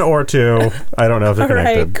 One or 2. I don't know if they're All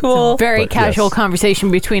right, connected. cool. Very But casual yes.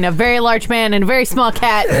 conversation between a very large man and a very small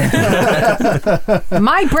cat.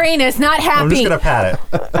 My brain is not happy. I'm just gonna pat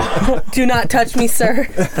it. Do not touch me, sir.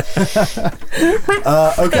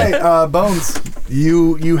 Okay, Bones,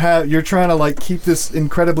 you're trying to like keep this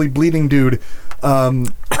incredibly bleeding dude. I'm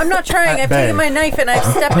not trying. I've bay. taken my knife and I've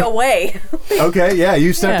stepped away. Okay, yeah,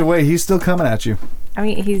 you stepped Yeah. away. He's still coming at you. I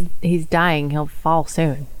mean, he's dying. He'll fall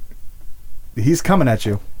soon. He's coming at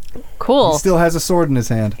you. Cool. He still has a sword in his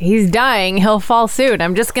hand. He's dying. He'll fall soon.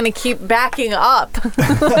 I'm just gonna keep backing up.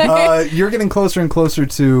 You're getting closer and closer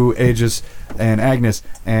to Aegis and Agnes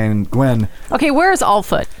and Gwen. Okay, where's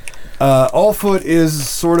Allfoot? Allfoot is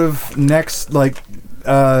sort of next, like,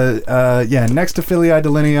 next to Filii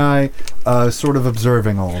Delinei, sort of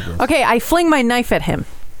observing all of this. Okay, I fling my knife at him.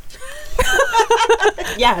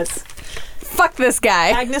 Yes. Fuck this guy.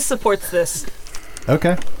 Agnes supports this.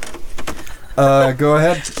 Okay. Go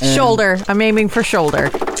ahead. and- Shoulder. I'm aiming for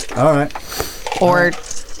shoulder. All right. Or,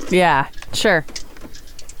 yeah, sure.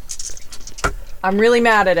 I'm really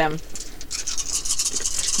mad at him.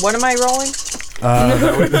 What am I rolling?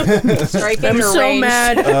 Striking I'm or so range?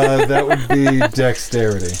 mad. That would be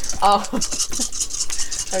dexterity. Oh.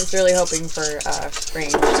 I was really hoping for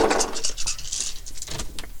range.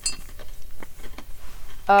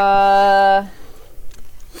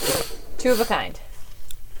 2 of a kind.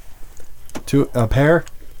 A pair?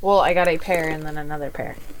 Well, I got a pair and then another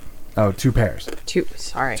pair. Oh, 2 pairs. 2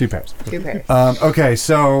 pairs. 2 pairs. 2 pairs. Okay,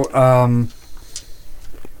 so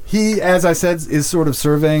he, as I said, is sort of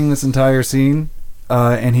surveying this entire scene,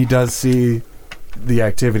 and he does see the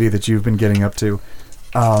activity that you've been getting up to.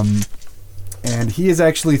 and he has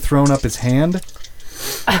actually thrown up his hand.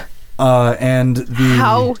 And the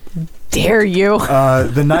How dare you?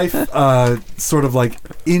 the knife sort of like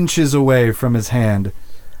inches away from his hand,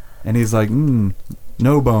 and he's like,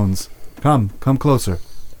 "No, Bones, come closer."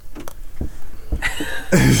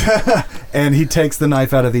 And he takes the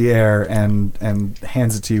knife out of the air and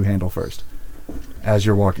hands it to you handle first, as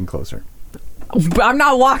you're walking closer. I'm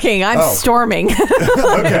not walking. I'm storming.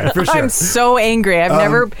 Okay, for sure. I'm so angry. I've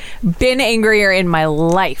never been angrier in my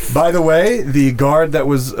life. By the way, the guard that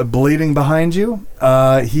was bleeding behind you,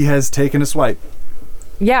 he has taken a swipe.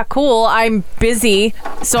 Yeah, cool. I'm busy,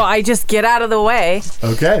 so I just get out of the way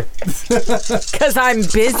Okay. because I'm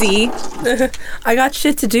busy. I got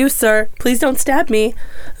shit to do, sir. Please don't stab me.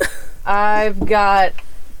 I've got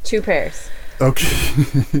 2 pairs. Okay.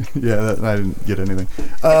 Yeah, I didn't get anything.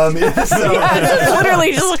 So,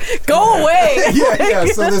 Literally just like, go away. yeah.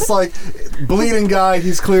 So this like bleeding guy,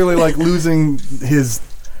 he's clearly like losing his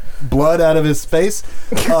blood out of his face.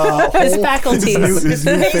 His hole, faculties. his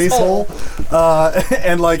new face hole.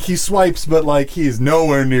 And like he swipes, but like he's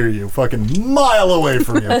nowhere near you, fucking mile away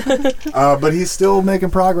from you. But he's still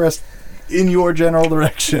making progress in your general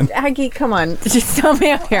direction. Aggie, come on. Just tell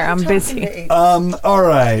me out here. I'm busy. All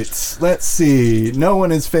right. Let's see. No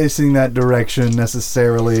one is facing that direction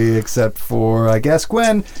necessarily, except for, I guess,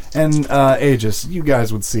 Gwen and Aegis. You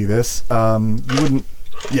guys would see this. You wouldn't.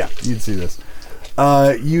 Yeah, you'd see this.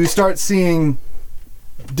 You start seeing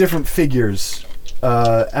different figures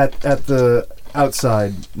at the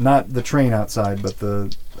outside, not the train outside, but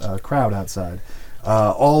the crowd outside.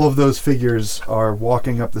 All of those figures are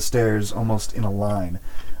walking up the stairs almost in a line.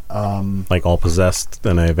 Like all possessed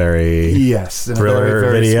in a very Yes, in a thriller very,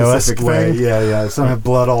 very video-esque specific way. thing? Yeah. Some have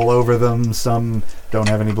blood all over them. Some don't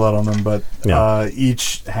have any blood on them, but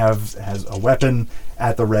each has a weapon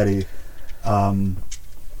at the ready. And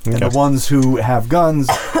the ones who have guns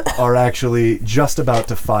are actually just about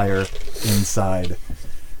to fire inside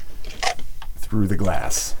through the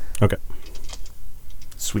glass. Okay.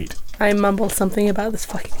 Sweet. I mumbled something about this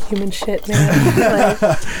fucking human shit, man.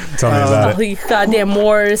 Like, Tell me about all it. you goddamn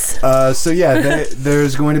wars. So yeah,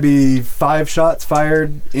 there's going to be 5 shots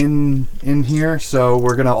fired in here. So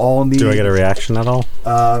we're gonna all need. Do I get a reaction at all?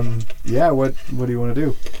 Yeah. What do you want to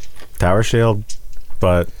do? Tower shield,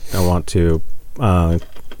 but I want to.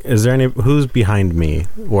 Is there any? Who's behind me?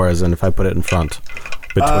 Or as in, if I put it in front,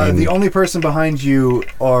 between the only person behind you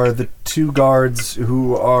are the 2 guards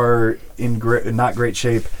who are in not great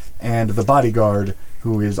shape, and the bodyguard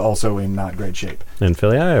who is also in not great shape. in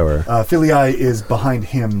Filii, or Filii is behind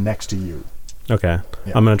him next to you. okay,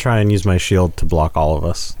 Yeah. I'm gonna try and use my shield to block all of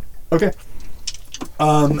us. Okay.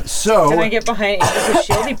 So Can I get behind Aegis'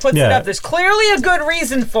 shield? He puts it Yeah. up. There's clearly a good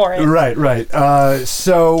reason for it. right.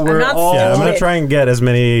 So we're not all Yeah, I'm gonna Hold it. try and get as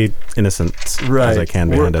many innocents right. as I can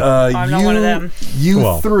behind it. I'm not one of them. You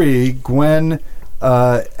Well. 3, Gwen,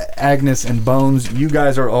 Agnes, and Bones. You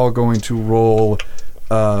guys are all going to roll.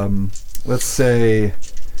 Let's say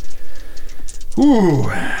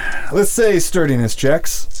sturdiness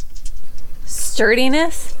checks.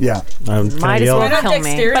 Sturdiness? Yeah. I'm trying Might to as yell. well Why not kill me.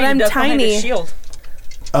 dexterity But I'm duck behind his tiny. shield?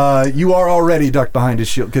 You are already ducked behind his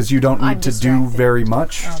shield because you don't need I'm to distracted. do very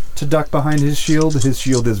much to duck behind his shield. His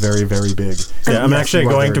shield is very, very big. Yeah, I'm Yes, actually you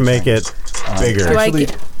are going to very make tiny. it bigger. Do I Actually,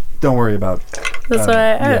 get- don't worry about. That's what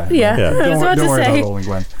I. yeah. Yeah. Yeah. I was Don't about worry to about say. rolling,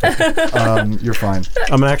 Gwen. You're fine.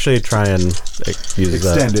 I'm gonna actually try and use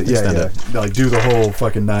Extend it. extend Yeah. it. Like do the whole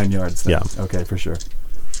fucking 9 yards thing. Yeah. Okay, for sure.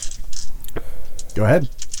 Go ahead.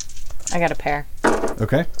 I got a pair.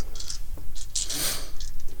 Okay.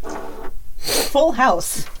 Full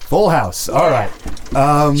house. Full house. All right.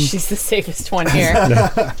 She's the safest one here. So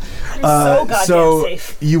goddamn So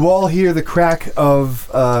safe. you all hear the crack of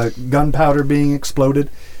gunpowder being exploded,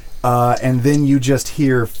 and then you just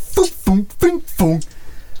hear foom, foom, foom,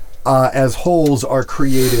 foom, as holes are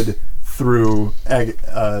created through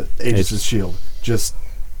Aegis' shield, just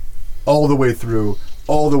all the way through,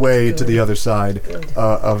 all the way to the other side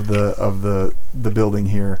of the building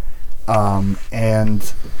here,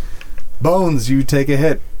 and Bones, you take a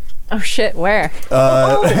hit. Oh shit, where?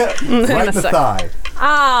 Right in the suck. thigh.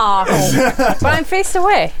 Oh, but I'm faced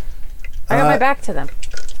away. I got my back to them.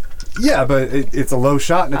 Yeah, but it's a low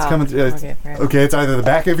shot and it's Oh, coming. okay, fair enough. Okay, it's either the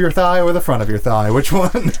back of your thigh or the front of your thigh. Which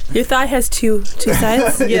one? Your thigh has two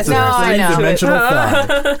sides. Yes, No, I know.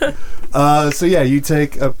 Three-dimensional thigh. So yeah, you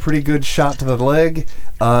take a pretty good shot to the leg,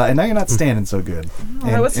 and now you're not standing so good.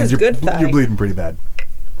 that was his you're, good thigh. You're bleeding pretty bad.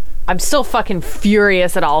 I'm still fucking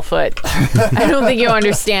furious at Allfoot. I don't think you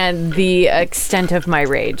understand the extent of my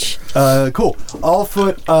rage. Cool.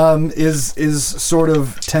 Allfoot is sort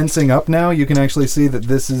of tensing up now. You can actually see that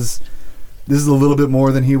this is This is a little bit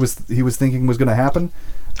more than he was thinking was going to happen.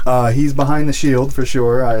 He's behind the shield for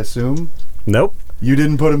sure, I assume. Nope. You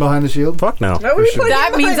didn't put him behind the shield? Fuck no.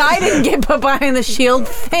 That means I didn't get put behind the shield.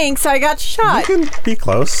 Thanks, I got shot. You can be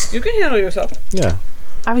close. You can handle yourself. Yeah.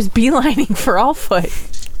 I was beelining for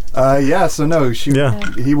Allfoot. Yeah, so no,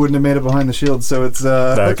 he wouldn't have made it behind the shield, so it's,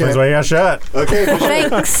 That okay. explains why you got shot. Okay, for sure.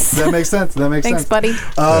 Thanks. That makes sense. Thanks, buddy.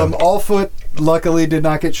 Allfoot luckily did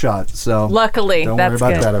not get shot, so Luckily, don't that's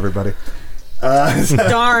worry about good. that, everybody.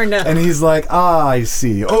 Darn. And he's like, I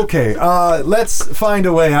see. Okay, let's find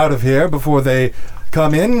a way out of here before they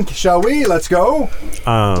come in, shall we? Let's go.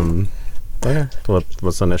 Okay.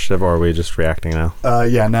 What's the initiative, or are we just reacting now?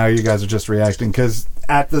 Yeah, now you guys are just reacting, because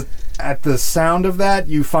at the sound of that,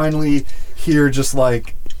 you finally hear just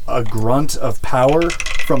like a grunt of power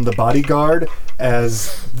from the bodyguard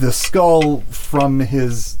as the skull from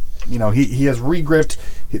his, he has regripped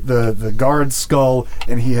the guard's skull,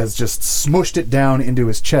 and he has just smushed it down into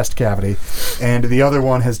his chest cavity, and the other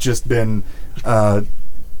one has just been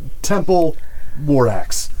temple war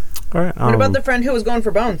axe. All right. What about the friend who was going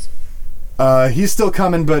for bones? He's still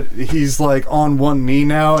coming, but he's like on one knee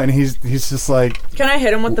now, and he's just like, Can I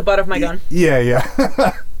hit him with the butt of my gun?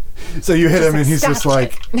 yeah. So you hit him, and he's just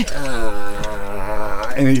like,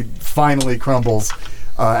 and he finally crumbles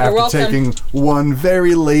after welcome. taking one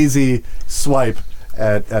very lazy swipe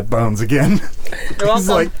at Bones again. You're He's welcome.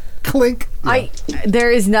 like, clink. Yeah. There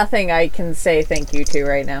is nothing I can say thank you to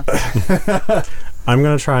right now. I'm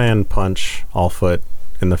going to try and punch Allfoot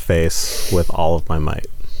in the face with all of my might.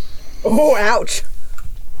 Oh, ouch.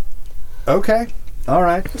 Okay. All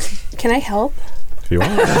right. Can I help? If you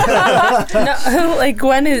want. No, like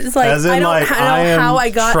Gwen is like, As in, I don't like, know I am how I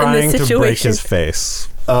got in trying this to break situation. his face.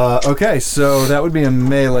 Okay, so that would be a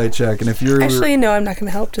melee check, and if you're Actually, no, I'm not going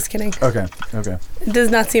to help. Just kidding. okay. It does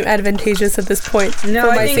not seem advantageous at this point No, for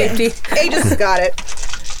I my think safety. Aegis has got it.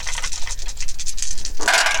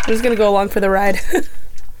 I'm just going to go along for the ride.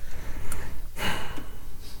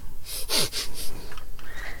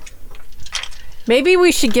 Maybe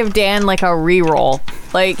we should give Dan like a re-roll.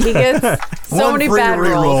 Like he gets so One many free bad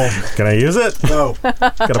reroll. rolls. Can I use it? No.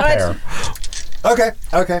 Got a pair.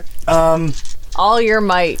 Okay. All your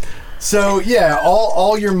might. So yeah,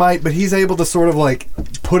 all your might, but he's able to sort of like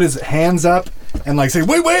put his hands up and like say,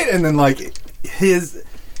 wait, and then like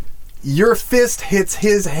your fist hits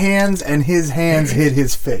his hands and his hands hit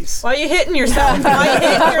his face. Why are you hitting yourself?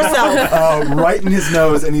 Right in his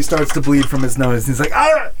nose, and he starts to bleed from his nose. He's like,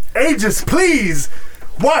 Aegis, please!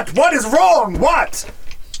 What is wrong? What?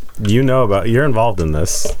 You're involved in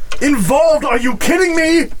this. Involved? Are you kidding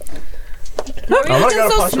me? I'm not going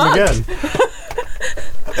to punch him again.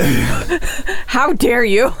 How dare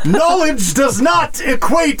you? Knowledge does not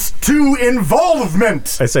equate to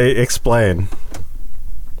involvement. I say explain.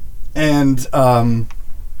 And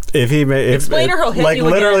If he may, Explain or he'll hit like you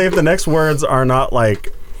literally, again. if the next words are not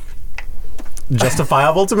like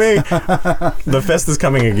justifiable to me, the fist is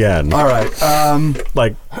coming again. all right.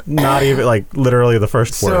 Like not even like literally the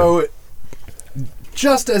first word. So,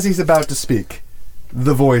 just as he's about to speak,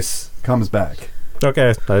 the voice comes back.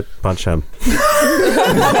 Okay, I punch him.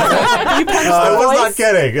 I was not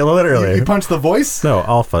kidding. Literally. You punch the voice? No,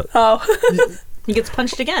 Alpha. He gets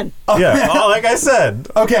punched again. Yeah, like I said.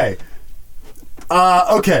 Okay.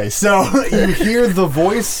 Okay, so you hear the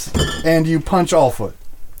voice and you punch Allfoot.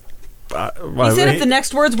 He said if the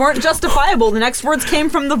next words weren't justifiable, the next words came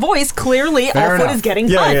from the voice. Clearly, Fair Alfoot enough. is getting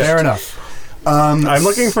Yeah, punched. yeah. Fair enough. I'm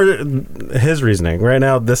looking for his reasoning. Right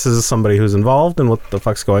now, this is somebody who's involved in what the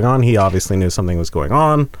fuck's going on. He obviously knew something was going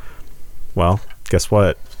on. Well, guess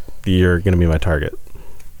what? You're going to be my target.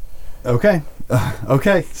 Okay.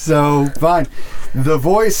 Okay, so fine. The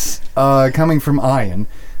voice coming from Ian.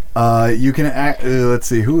 You can let's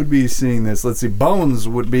see who would be seeing this. Let's see. Bones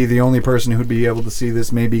would be the only person who'd be able to see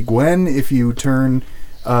this. Maybe Gwen, if you turn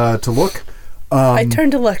to look. I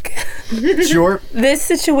turn to look. Sure, This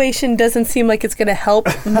situation doesn't seem like it's going to help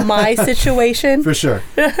my situation. for sure.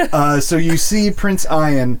 So you see Prince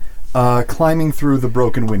Ian climbing through the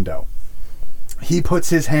broken window. He puts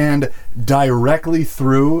his hand directly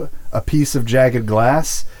through a piece of jagged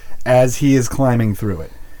glass as he is climbing through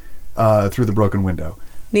it, through the broken window.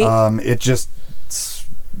 Neat. It just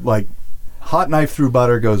like hot knife through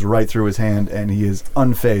butter goes right through his hand, and he is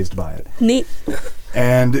unfazed by it. Neat.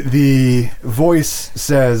 And the voice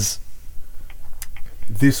says,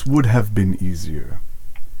 "This would have been easier,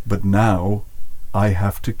 but now I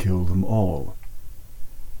have to kill them all.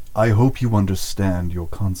 I hope you understand your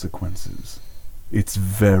consequences. It's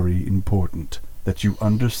very important that you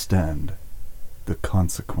understand the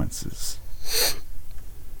consequences."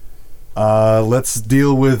 Let's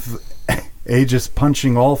deal with Aegis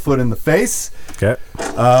punching Allfoot in the face. Okay.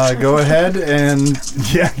 Go ahead and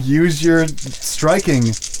use your striking,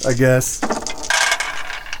 I guess.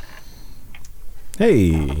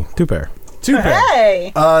 Hey, 2 pair. 2 pair.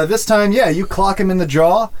 Hey! This time, you clock him in the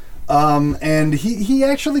jaw, and he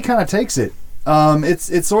actually kind of takes it.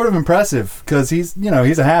 It's sort of impressive because he's a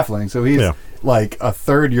halfling, so he's like a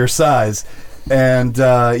third your size, and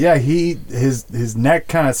his neck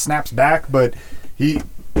kind of snaps back, but he.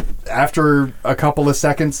 After a couple of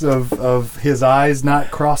seconds of his eyes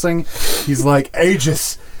not crossing, he's like,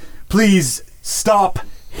 Aegis, please stop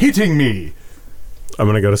hitting me. I'm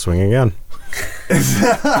going to go to swing again.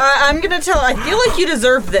 I'm going to I feel like you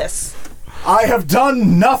deserve this. I have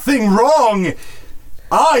done nothing wrong.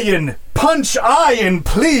 Iron, punch Iron,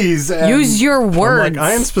 please. And Use your words. I'm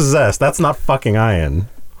like, Iron's possessed. That's not fucking Iron.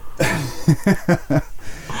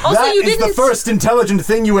 Also, that you is didn't. the first intelligent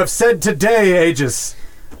thing you have said today, Aegis.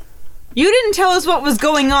 You didn't tell us what was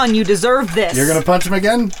going on. You deserve this. You're gonna punch him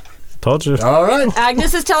again? Told you. All right.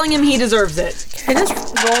 Agnes is telling him he deserves it. Can I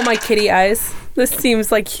just roll my kitty eyes? This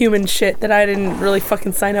seems like human shit that I didn't really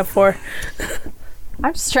fucking sign up for.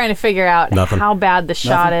 I'm just trying to figure out Nothing. how bad the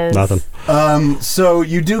shot is. Nothing. So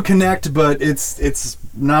you do connect, but it's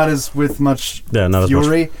not as with much Not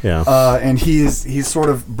fury. as much. Yeah. And he's sort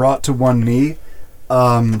of brought to one knee,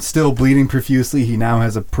 still bleeding profusely. He now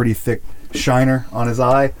has a pretty thick shiner on his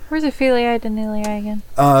eye. Where's Ophelia Danelia again?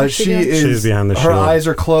 She is. She's behind the her shield. eyes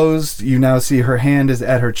are closed. You now see her hand is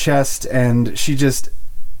at her chest, and she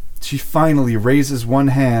finally raises one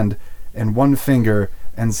hand and one finger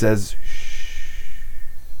and says,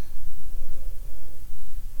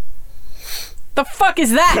 The fuck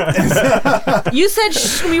is that? You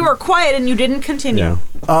said we were quiet and you didn't continue.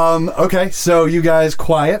 Yeah. Okay, so you guys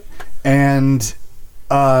quiet, and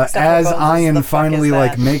as Ian finally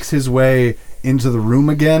makes his way into the room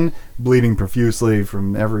again, bleeding profusely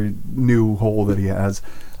from every new hole that he has,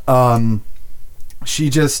 she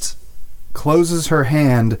just closes her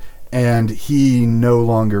hand, and he no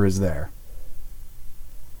longer is there.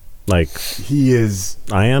 Like He is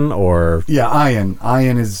Iron or Ian.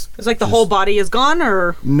 Ian is It's like the whole body is gone,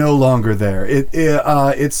 or no longer there.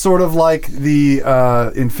 It's sort of like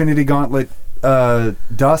the Infinity Gauntlet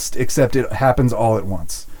dust, except it happens all at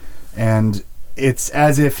once, and it's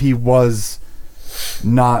as if he was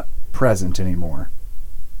not present anymore.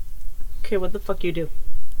 okay, what the fuck you do?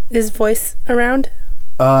 Is voice around?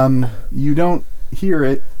 You don't hear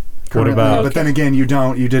it currently, about- but then again, you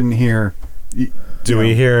didn't hear. do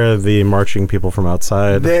we hear the marching people from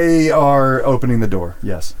outside? They are opening the door.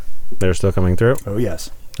 Yes. They're still coming through. Oh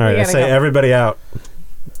yes. All right, I gotta say go. everybody out.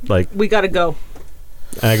 Like, We gotta go.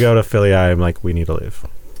 and I go to Philly. I'm like, we need to leave.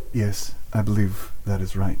 Yes, I believe that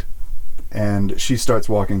is right. And she starts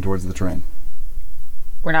walking towards the train.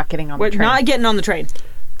 We're not getting on We're the train. not getting on the train.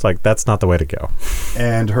 It's like, that's not the way to go.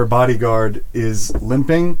 And her bodyguard is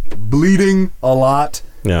limping, bleeding a lot,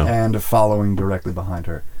 Yeah. and following directly behind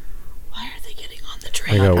her. Why are they getting on the I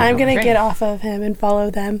train? go, I'm gonna Train. get off of him and follow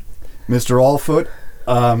them. Mr. Allfoot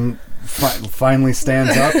finally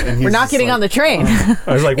stands up, and he's We're not just getting like, on the train.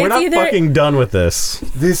 I was like, we're It's not either- fucking done with this.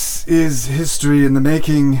 This is history in the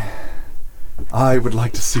making. I would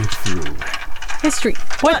like to see it through. History.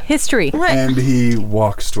 What history? What? And he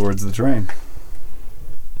walks towards the train.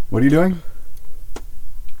 What are you doing?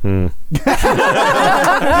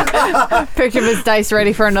 Picture of his dice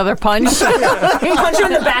ready for another punch. Punch you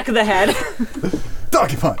in the back of the head.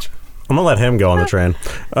 Donkey punch. I'm gonna let him go on the train.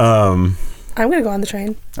 I'm gonna go on the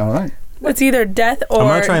train. All right. It's either death or I'm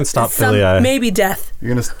gonna try and stop some- Philia. maybe death.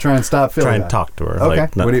 You're going to try and stop Philly. Try and talk to her. Okay.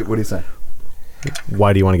 Like, no, What do you say?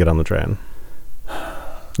 why do you want to get on the train?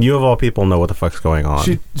 You of all people know what the fuck's going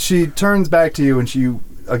on. She turns back to you, and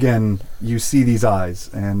you see these eyes,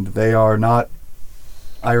 and they are not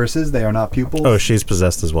irises. They are not pupils. Oh, she's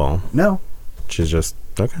possessed as well. No. She's just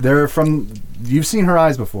okay. They're from... You've seen her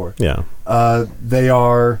eyes before. Yeah. They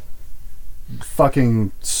are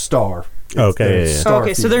fucking star. Okay, they're yeah. star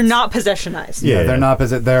Okay, so they're fields. not possessionized. Yeah, Yeah, they're yeah. not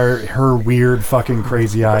They're her weird fucking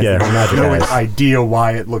crazy eyes. Yeah, I her have magic no eyes. idea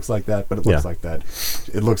why it looks like that, but it looks Yeah. like that.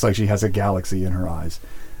 It looks like she has a galaxy in her eyes.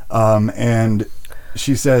 And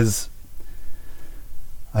she says,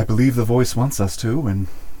 I believe the voice wants us to, and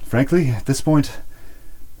frankly, at this point,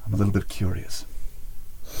 I'm a little bit curious.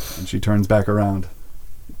 And she turns back around.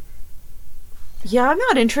 Yeah, I'm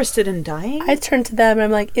not interested in dying. I turn to them and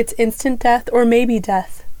I'm like, it's instant death or maybe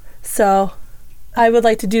death. So I would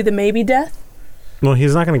like to do the maybe death. Well,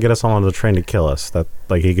 he's not going to get us all on the train to kill us. That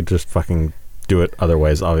like he could just fucking do it other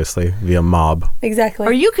ways, obviously via mob. Exactly.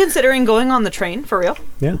 Are you considering going on the train for real?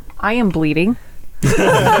 Yeah. I am bleeding.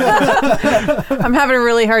 I'm having a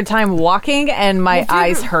really hard time walking, and my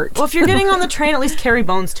eyes hurt. Well, if you're getting on the train, at least carry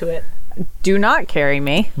Bones to it. Do not carry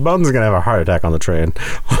me. Bones is gonna have a heart attack on the train.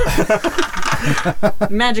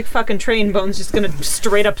 Magic fucking train. Bones just gonna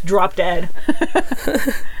straight up drop dead.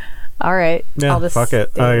 All right. Yeah, I'll just fuck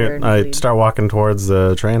it. stay here and I lead. start walking towards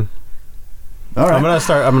the train. All right. I'm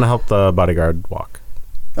gonna help the bodyguard walk.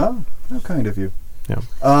 Oh, how kind of you. Yeah.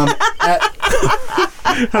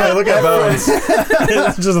 Hey, Look at Bones.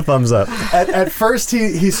 Just a thumbs up. At first,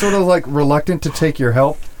 he's sort of like reluctant to take your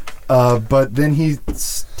help, but then he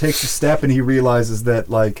takes a step and he realizes that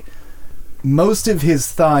like most of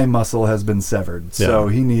his thigh muscle has been severed, so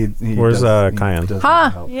he needs. Where's Cayenne?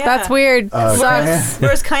 Huh? Yeah. That's weird. Sucks.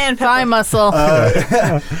 Where's Cayenne Pepper? Thigh muscle.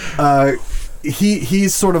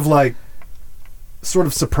 He's sort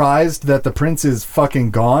of surprised that the prince is fucking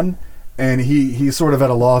gone, and he's sort of at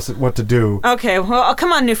a loss at what to do. Okay, well,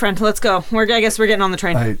 come on, new friend. Let's go. I guess we're getting on the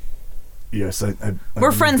train. Yes, I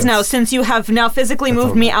we're friends now. Since you have now physically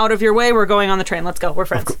moved me out of your way, we're going on the train. Let's go. We're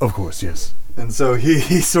friends. Of course, yes. And so he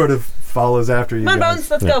sort of follows after you. Come on, guys.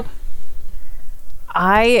 Bones. Let's go.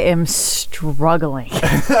 I am struggling.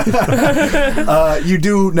 You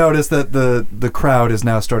do notice that the crowd is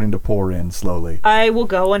now starting to pour in slowly. I will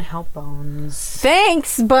go and help Bones.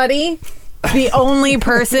 Thanks, buddy. The only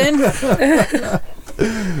person.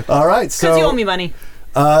 All right, so Because you owe me money.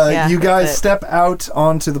 Yeah, you guys that's it. step out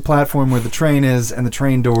onto the platform where the train is, and the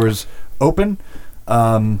train doors open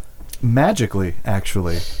magically,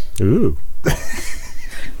 actually. Ooh.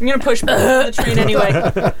 I'm going to push Bones on the train anyway.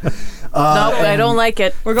 Nope, I don't like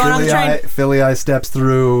it. We're going on the train. Philly steps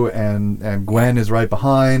through, and Gwen is right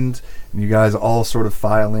behind, and you guys all sort of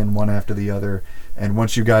file in one after the other. And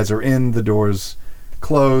once you guys are in, the doors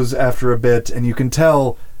close after a bit, and you can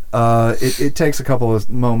tell it takes a couple of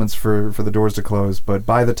moments for the doors to close, but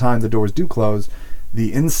by the time the doors do close,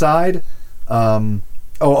 the inside...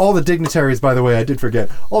 all the dignitaries, by the way, I did forget.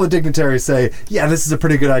 All the dignitaries say, yeah, this is a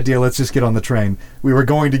pretty good idea. Let's just get on the train. We were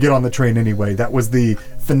going to get on the train anyway. That was the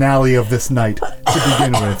finale of this night to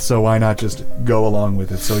begin with, so why not just go along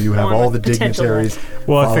with it? So you have all the dignitaries.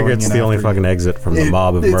 Well, I figure it's following the in only after fucking you. exit from the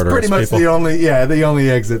mob of It's murderous pretty much people. the only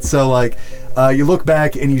exit. So like, you look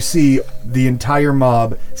back and you see the entire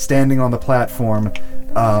mob standing on the platform.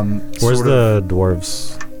 Where's the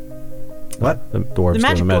dwarves? What? The dwarves The doing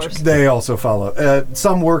magic the magic. dwarves. They also follow.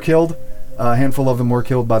 Some were killed. A handful of them were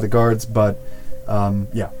killed by the guards, but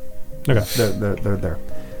yeah, Okay. they're there.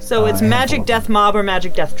 So it's handful magic of death mob or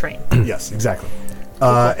magic death train. Yes, exactly.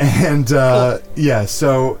 Yeah,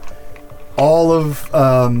 so all of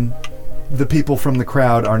the people from the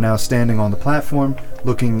crowd are now standing on the platform,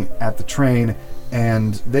 looking at the train,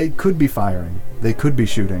 and they could be firing, they could be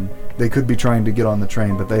shooting, they could be trying to get on the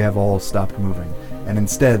train, but they have all stopped moving, and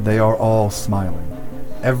instead they are all smiling.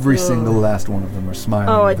 Every single last one of them are smiling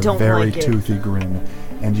Oh, I with a don't very like it. toothy grin,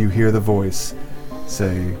 and you hear the voice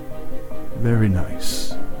say, "Very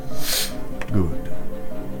nice. Good."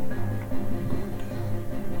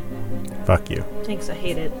 Fuck you. Thanks, I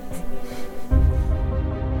hate it.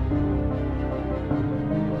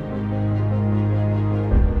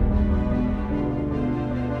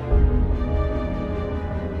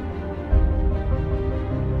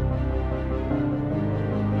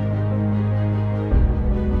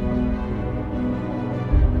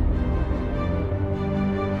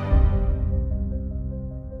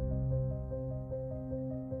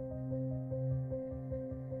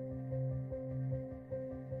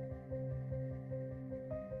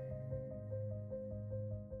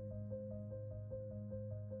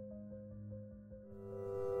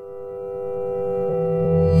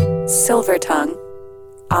 Silver Tongue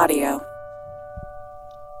Audio.